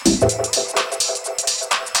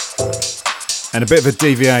 And a bit of a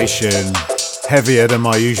deviation, heavier than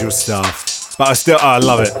my usual stuff. But I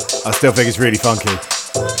love it. I still think it's really funky.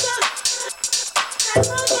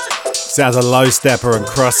 Sounds a low stepper and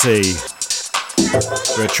crossy.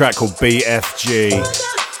 For a track called BFG.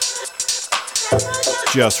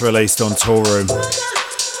 Just released on Tool Room.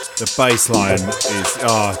 The bass line is,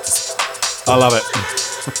 I love it.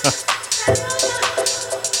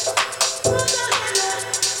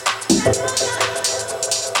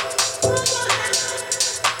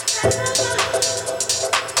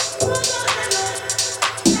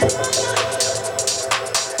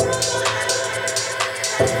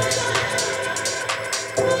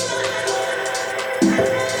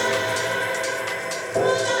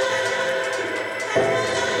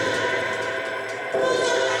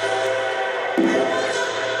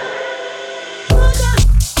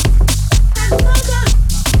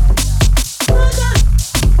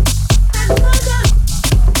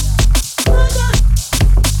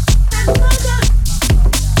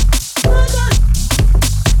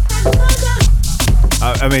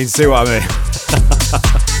 See what I mean?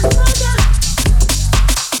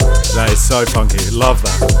 That is so funky. Love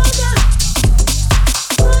that.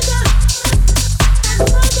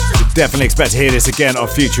 You definitely expect to hear this again on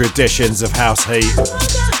future editions of House Heat.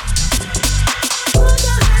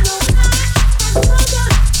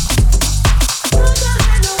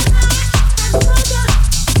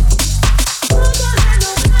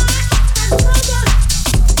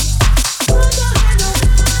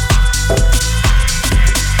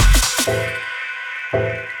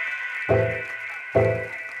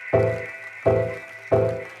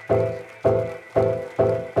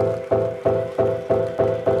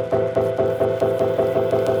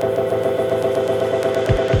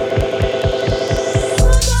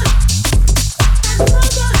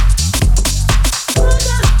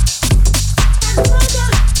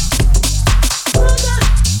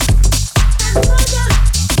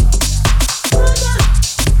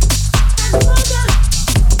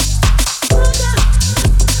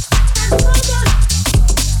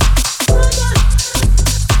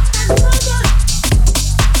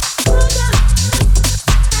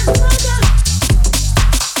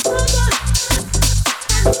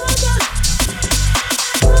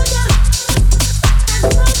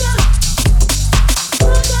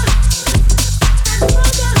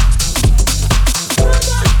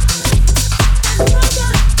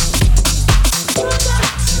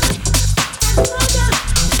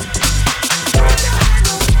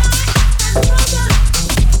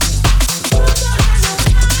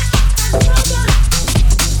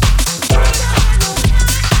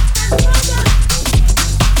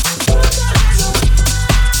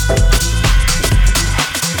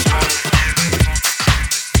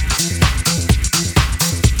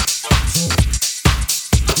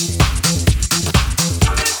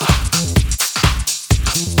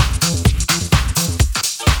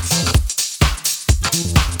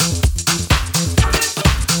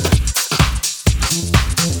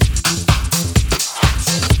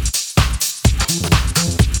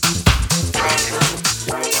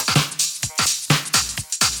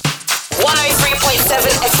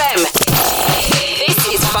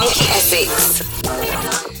 FunkySX.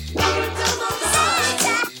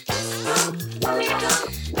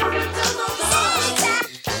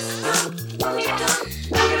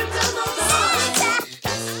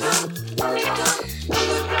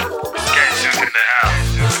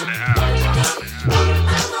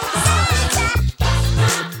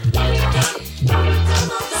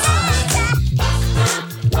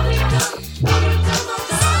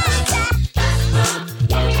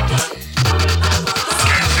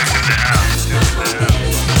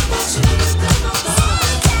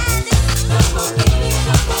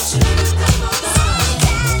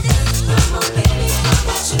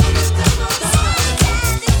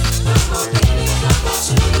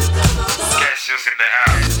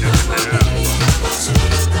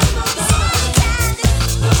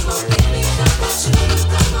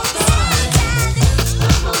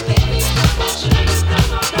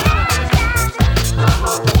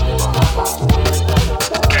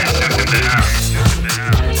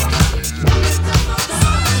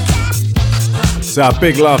 So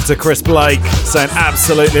big love to Chris Blake, saying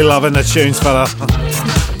absolutely loving the tunes, fella.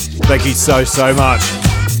 Thank you so much.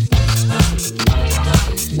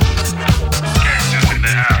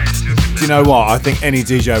 Do you know what? I think any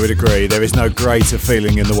DJ would agree there is no greater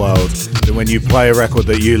feeling in the world than when you play a record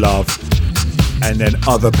that you love and then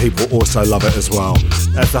other people also love it as well.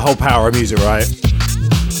 That's the whole power of music, right?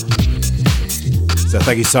 So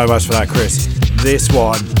thank you so much for that, Chris. This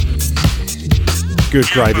one, good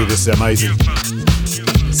gravy, this is amazing.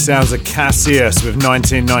 Sounds of Cassius with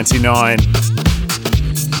 1999.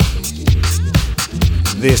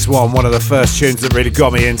 This one of the first tunes that really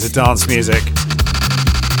got me into dance music.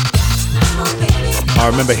 I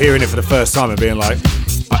remember hearing it for the first time and being like,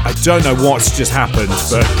 I don't know what's just happened,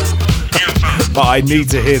 but I need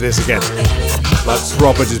to hear this again. Like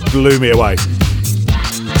proper just blew me away.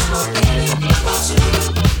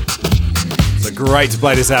 So great to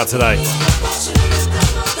play this out today.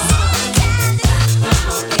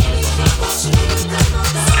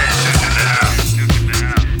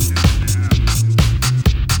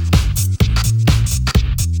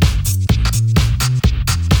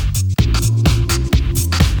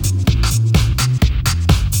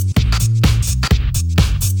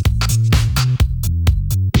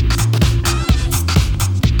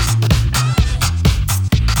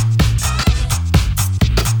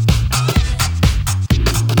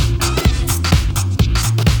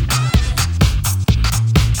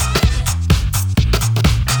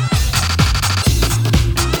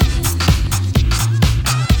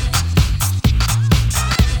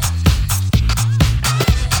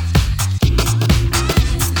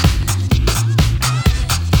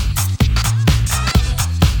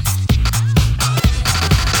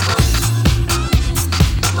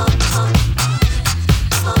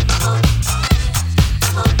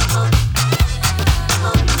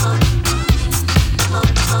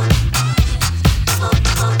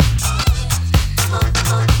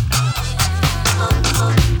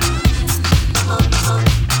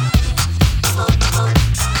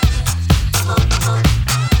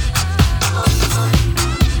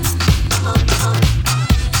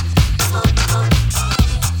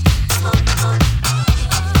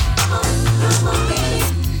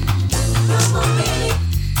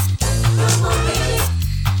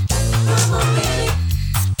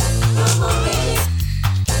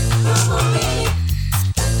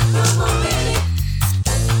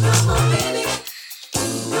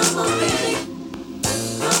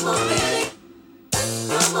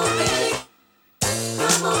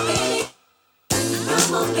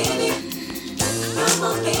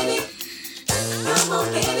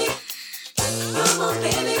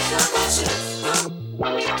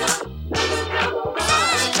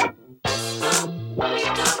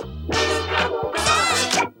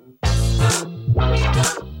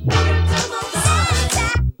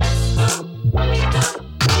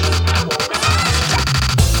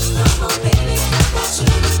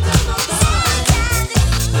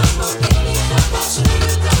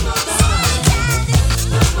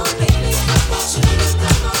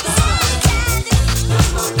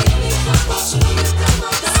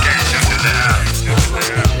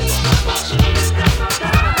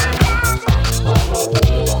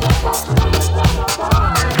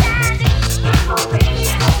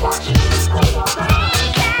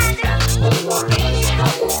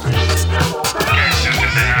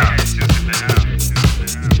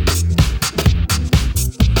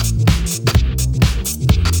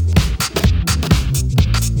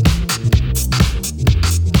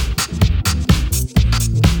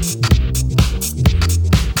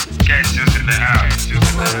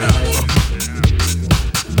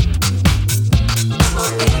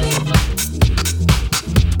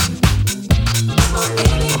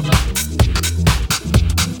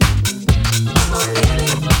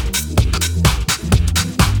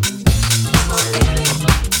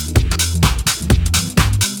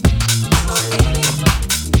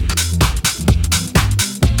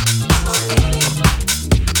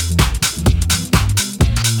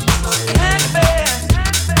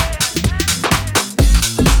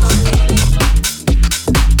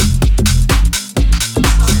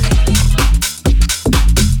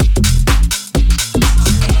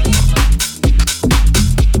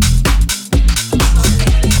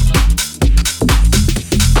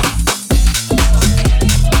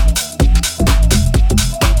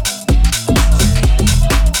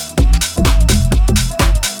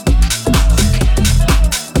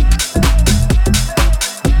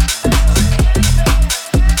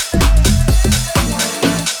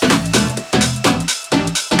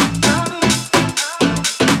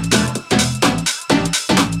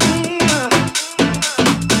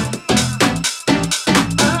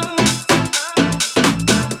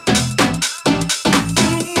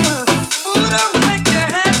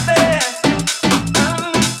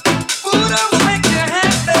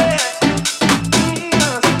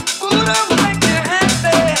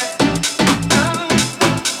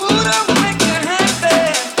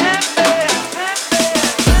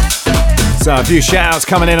 So a few shout outs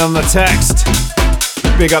coming in on the text.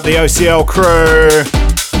 Big up the OCL crew.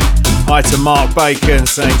 Hi to Mark Bacon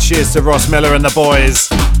saying cheers to Ross Miller and the boys.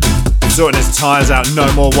 Sorting his tyres out,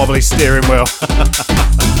 no more wobbly steering wheel.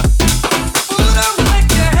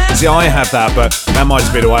 See, I have that, but that might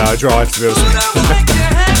just be the way I drive, to be honest with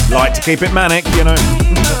you. Like to keep it manic, you know.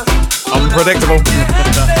 Unpredictable.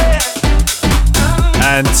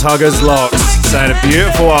 And Tugger's Locks saying a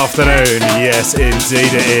beautiful afternoon. Yes,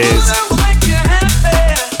 indeed it is.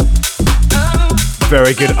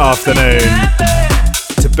 Very good afternoon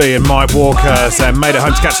to be in Mike Walker saying made it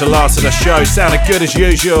home to catch the last of the show. Sounded good as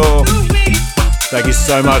usual. Thank you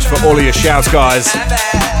so much for all of your shouts, guys.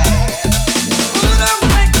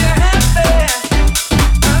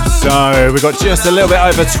 So we've got just a little bit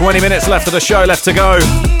over 20 minutes left of the show left to go.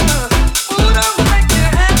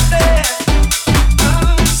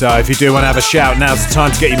 So if you do want to have a shout, now's the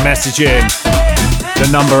time to get your message in. The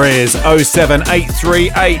number is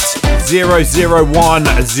 07838 001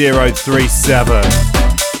 037.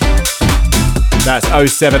 That's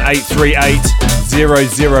 07838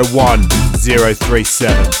 001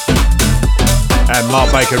 037. And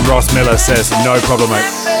Mark Bacon, Ross Miller says, no problem,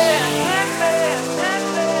 mate.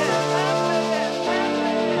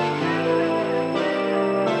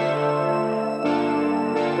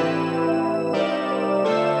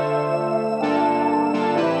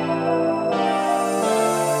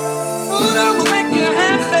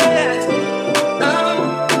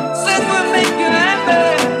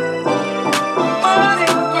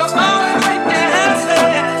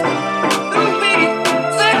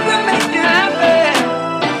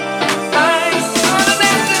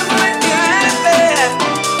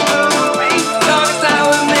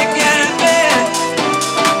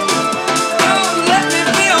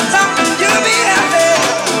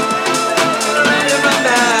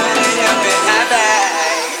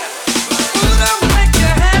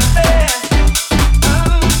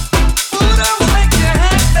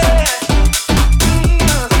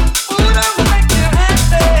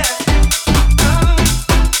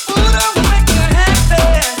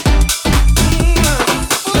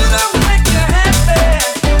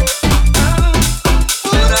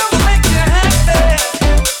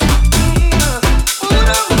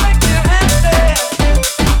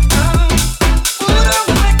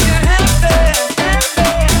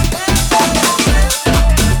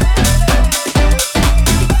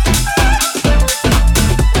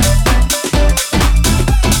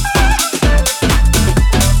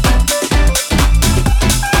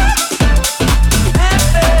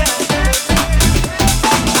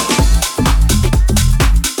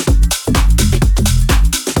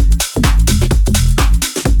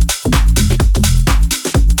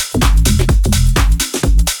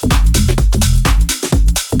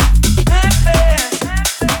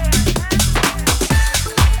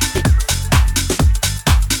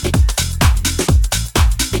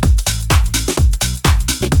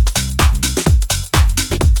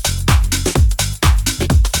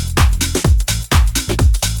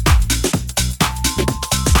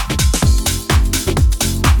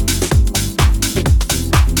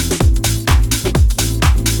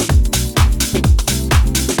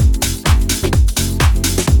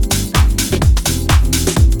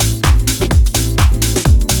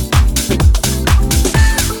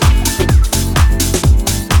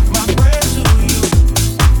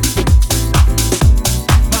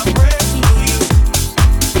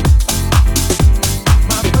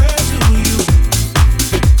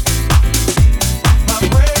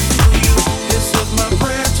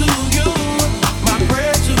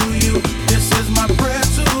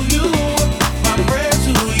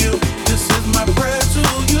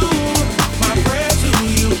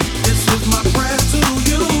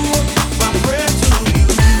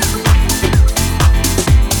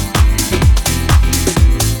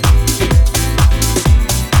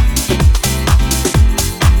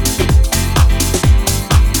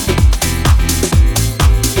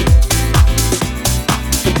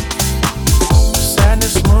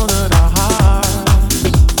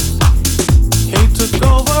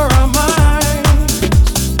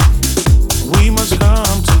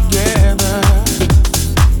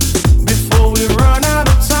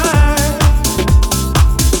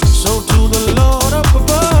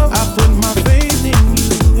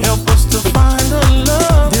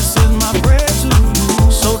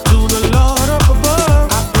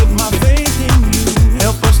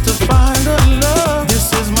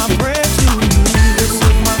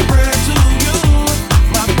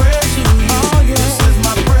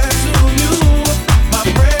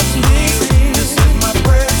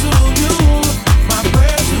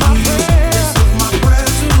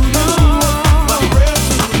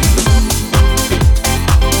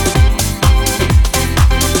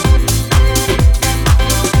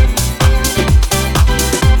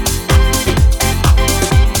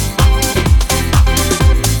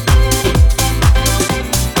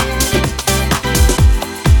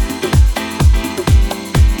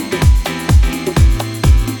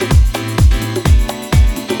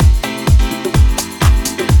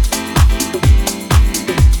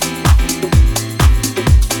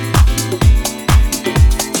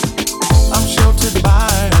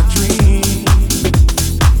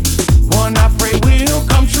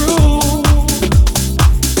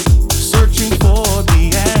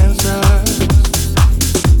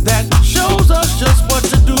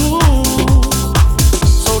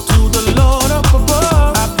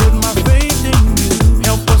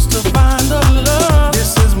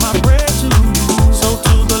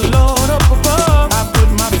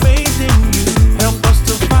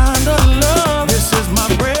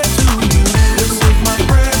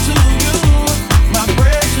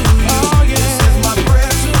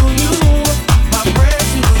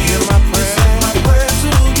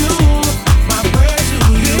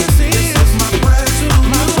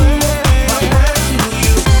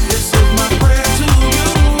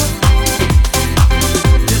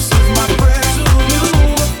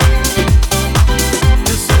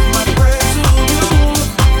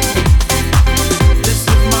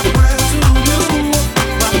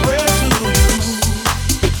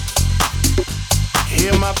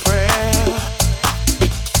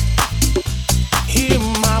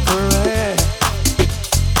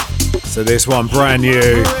 So this one, brand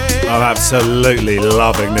new. I'm absolutely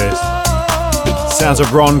loving this. Sounds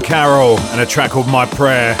of Ron Carroll and a track called My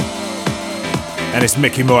Prayer. And it's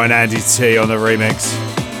Mickey Moore and Andy T on the remix.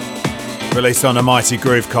 Released on the Mighty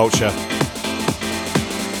Groove Culture.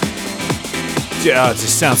 Yeah, it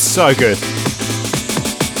just sounds so good.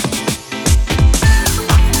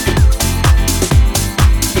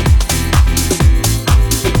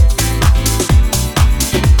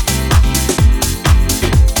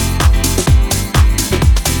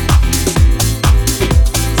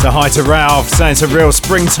 So hi to Ralph, saying some real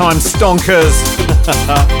springtime stonkers.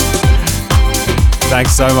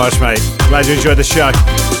 Thanks so much, mate. Glad you enjoyed the show.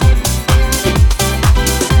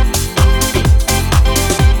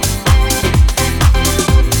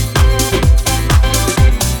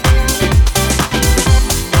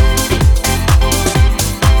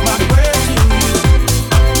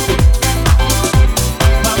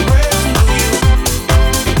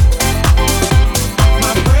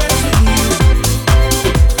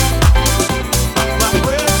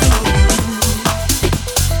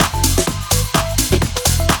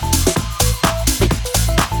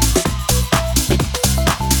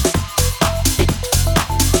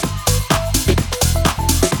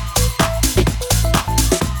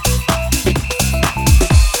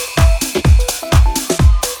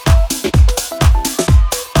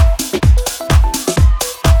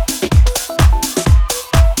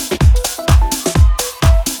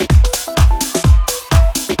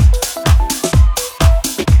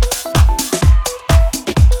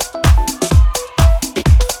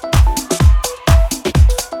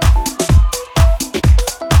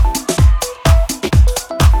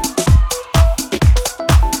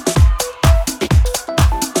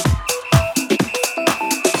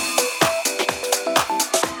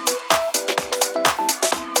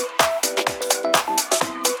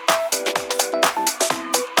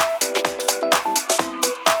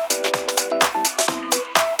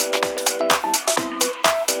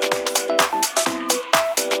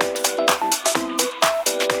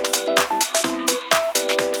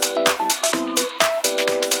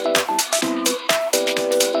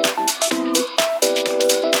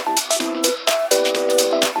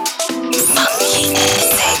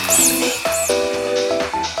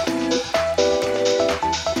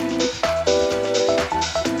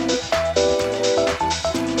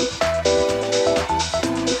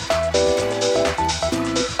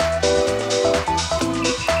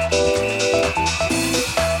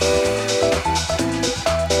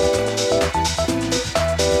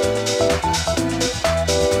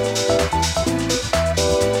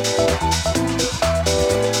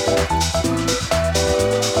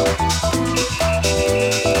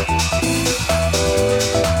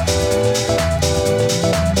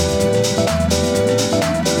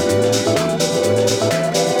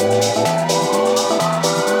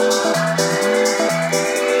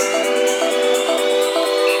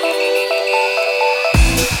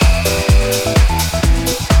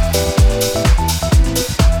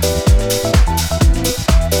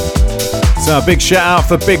 So a big shout out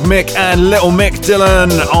for Big Mick and Little Mick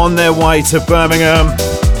Dillon on their way to Birmingham.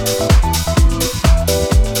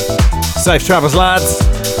 Safe travels, lads.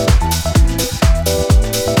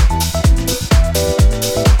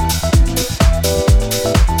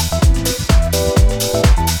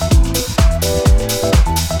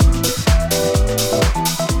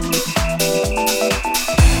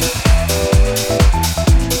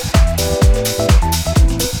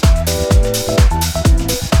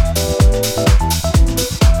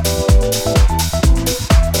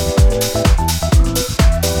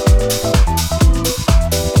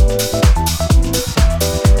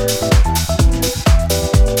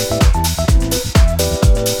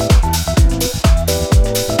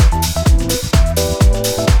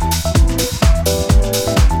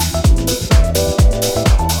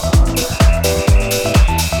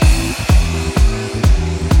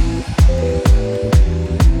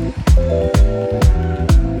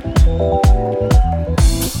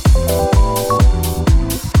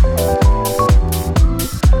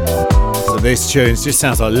 This tune just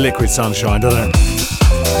sounds like liquid sunshine, doesn't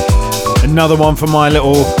it? Another one for my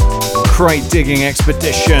little crate digging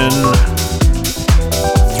expedition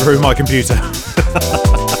through my computer.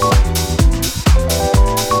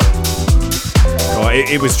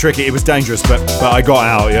 It was tricky, it was dangerous, but I got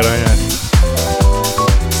out, you know. Yeah.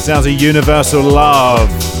 Sounds of Universal Love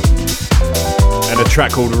and a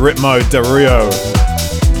track called Ritmo de Rio.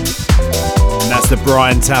 And that's the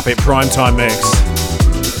Brian Tappet Primetime mix.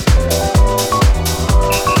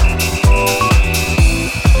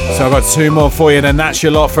 So I've got two more for you, and that's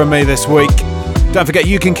your lot from me this week. Don't forget,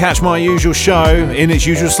 you can catch my usual show in its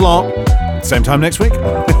usual slot, same time next week.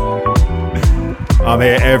 I'm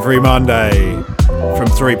here every Monday from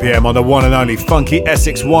 3 p.m. on the one and only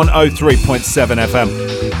FunkySX 103.7 FM.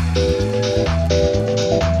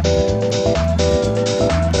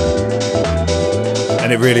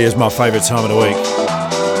 And it really is my favourite time of the week.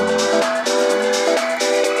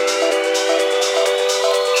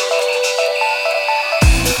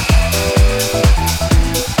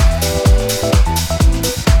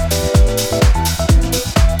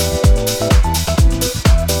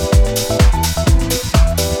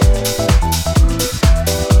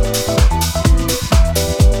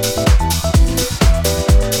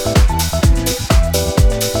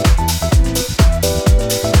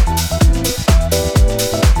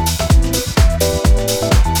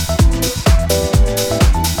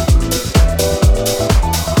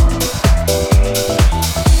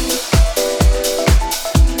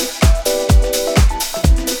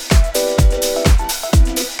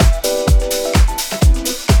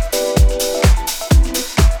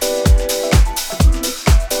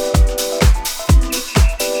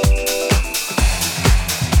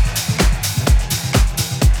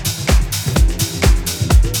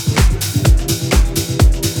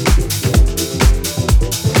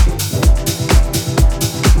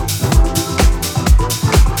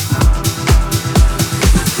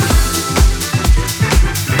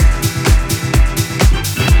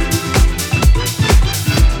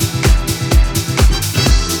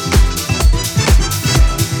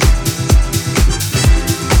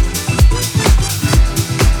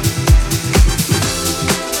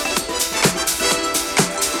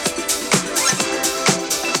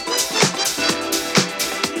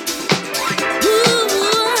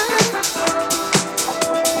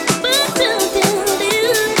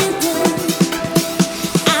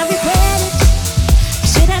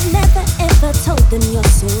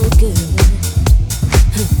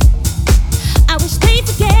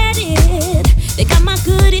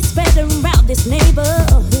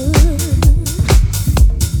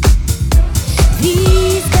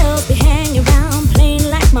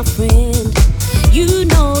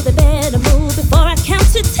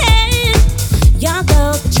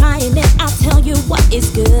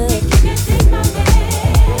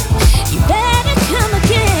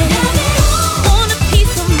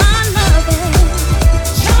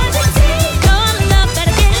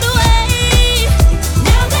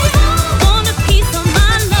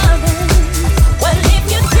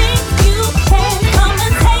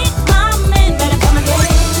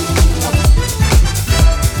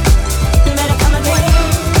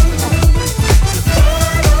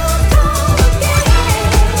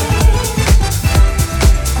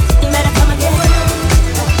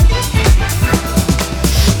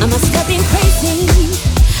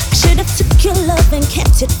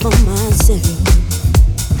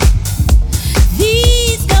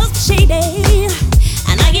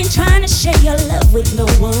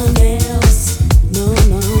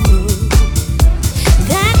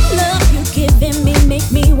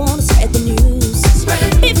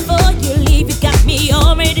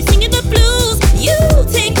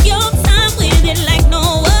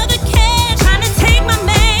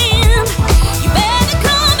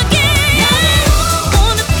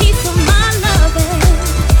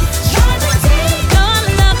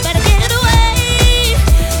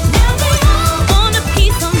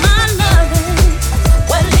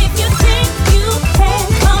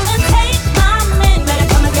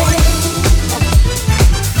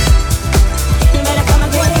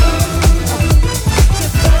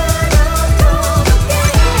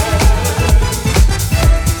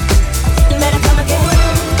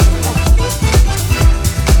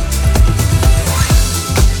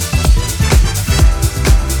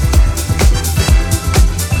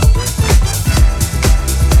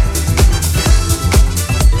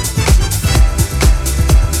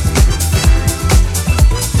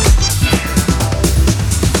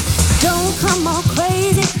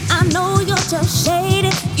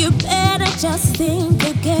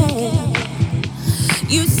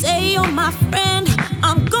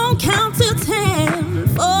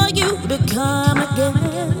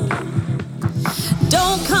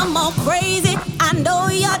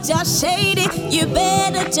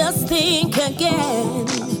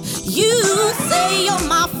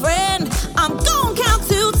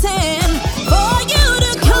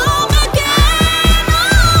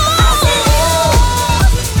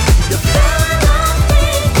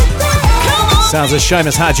 Sounds of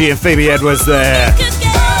Seamus Hadji and Phoebe Edwards there.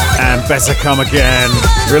 And Better Come Again.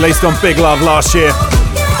 Released on Big Love last year.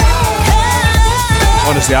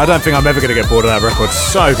 Honestly, I don't think I'm ever going to get bored of that record.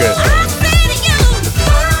 So good.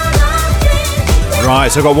 Right,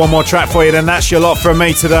 so I've got one more track for you, then that's your lot from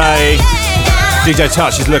me today. DJ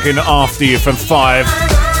Touch is looking after you from 5.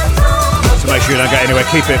 So make sure you don't go anywhere.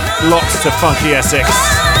 Keep it locked to FunkySX.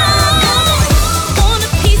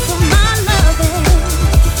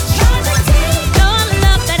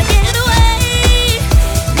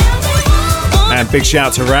 And big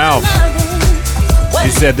shout to Ralph. He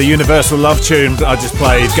said the Universal Love tune I just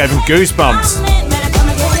played gave him goosebumps.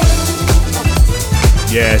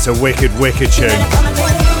 Yeah, it's a wicked, wicked tune.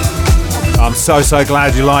 I'm so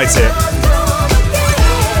glad you liked it.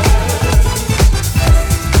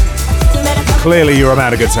 Clearly you're a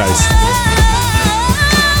man of good taste.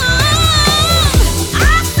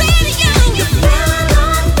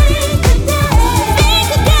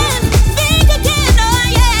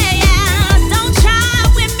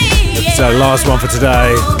 So last one for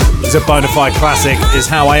today is a bona fide classic. It's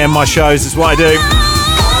how I end my shows. It's what I do.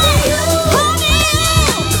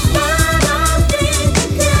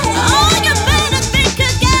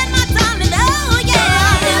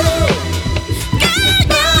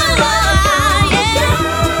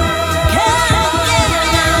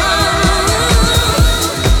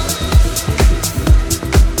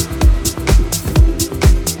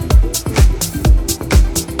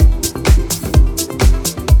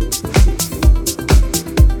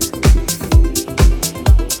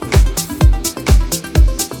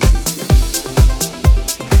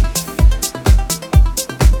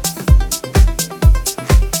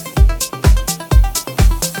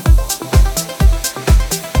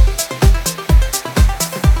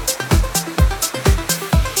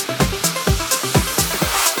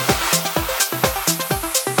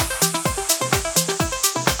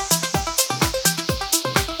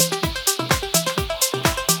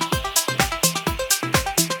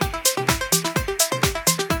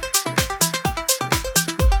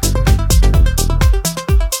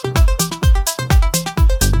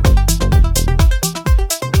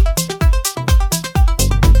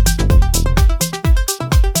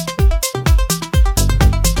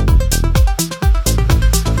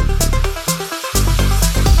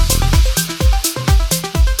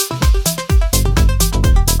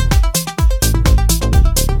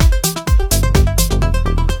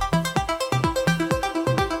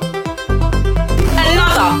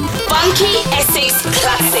 FunkySX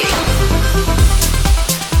Classic.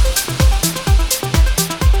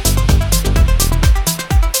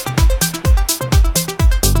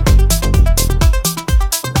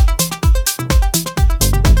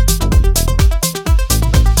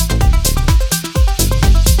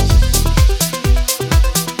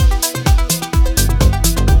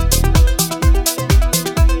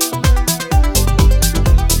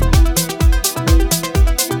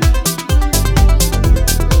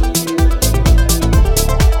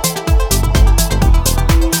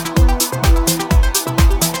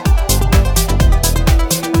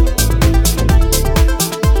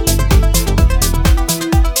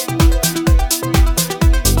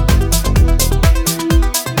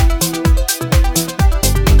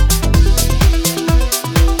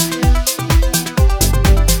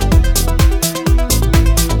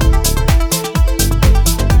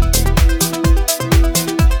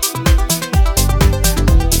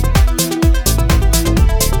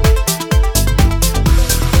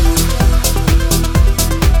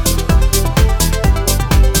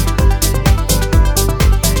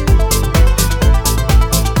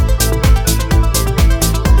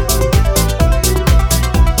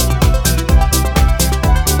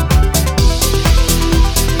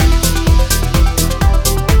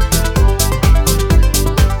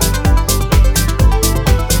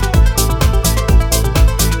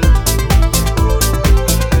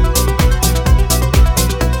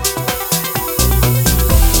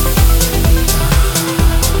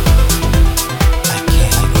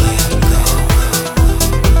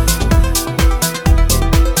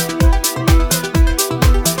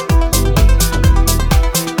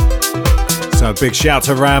 Big shout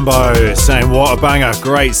to Rambo saying what a banger,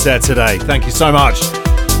 great set today, thank you so much.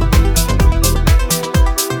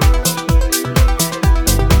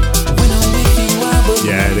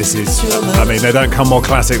 Yeah, this is, I mean, they don't come more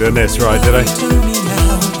classic than this, right, do they?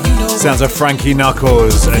 Sounds of Frankie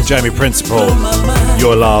Knuckles and Jamie Principle,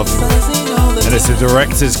 Your Love, and it's a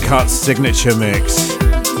director's cut signature mix.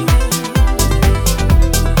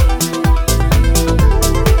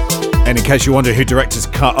 And in case you wonder who director's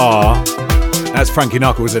cut are, that's Frankie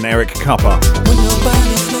Knuckles and Eric Cupper.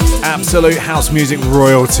 Absolute house music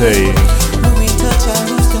royalty.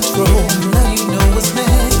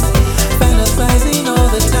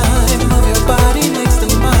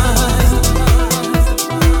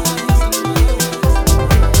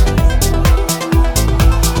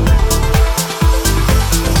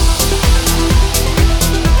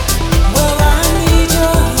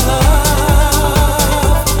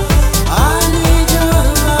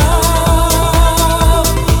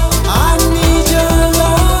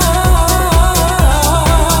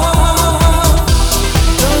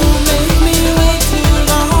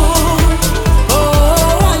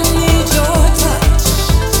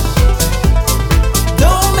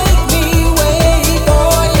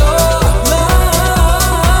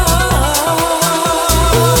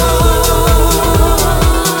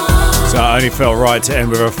 felt right to end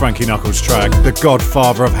with a Frankie Knuckles track, the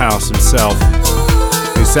godfather of house himself,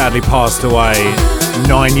 who sadly passed away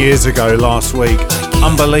 9 years ago last week.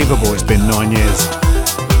 Unbelievable, it's been 9 years.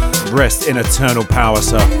 Rest in eternal power,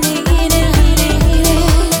 sir.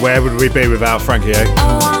 Where would we be without Frankie, eh?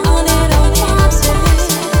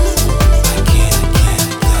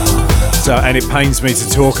 So, and it pains me to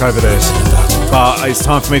talk over this, but it's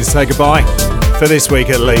time for me to say goodbye, for this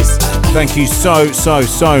week at least. Thank you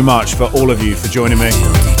so much for all of you for joining me.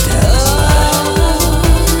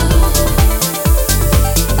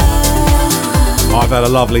 I've had a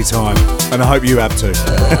lovely time, and I hope you have too.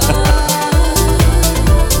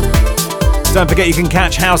 Don't forget you can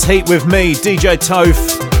catch House Heat with me, DJ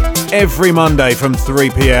Toph, every Monday from 3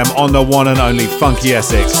 PM on the one and only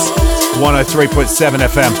FunkySX 103.7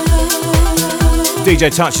 FM.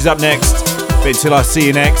 DJ Touch is up next, but until I see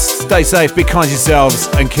you next, stay safe, be kind to yourselves,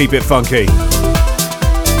 and keep it funky.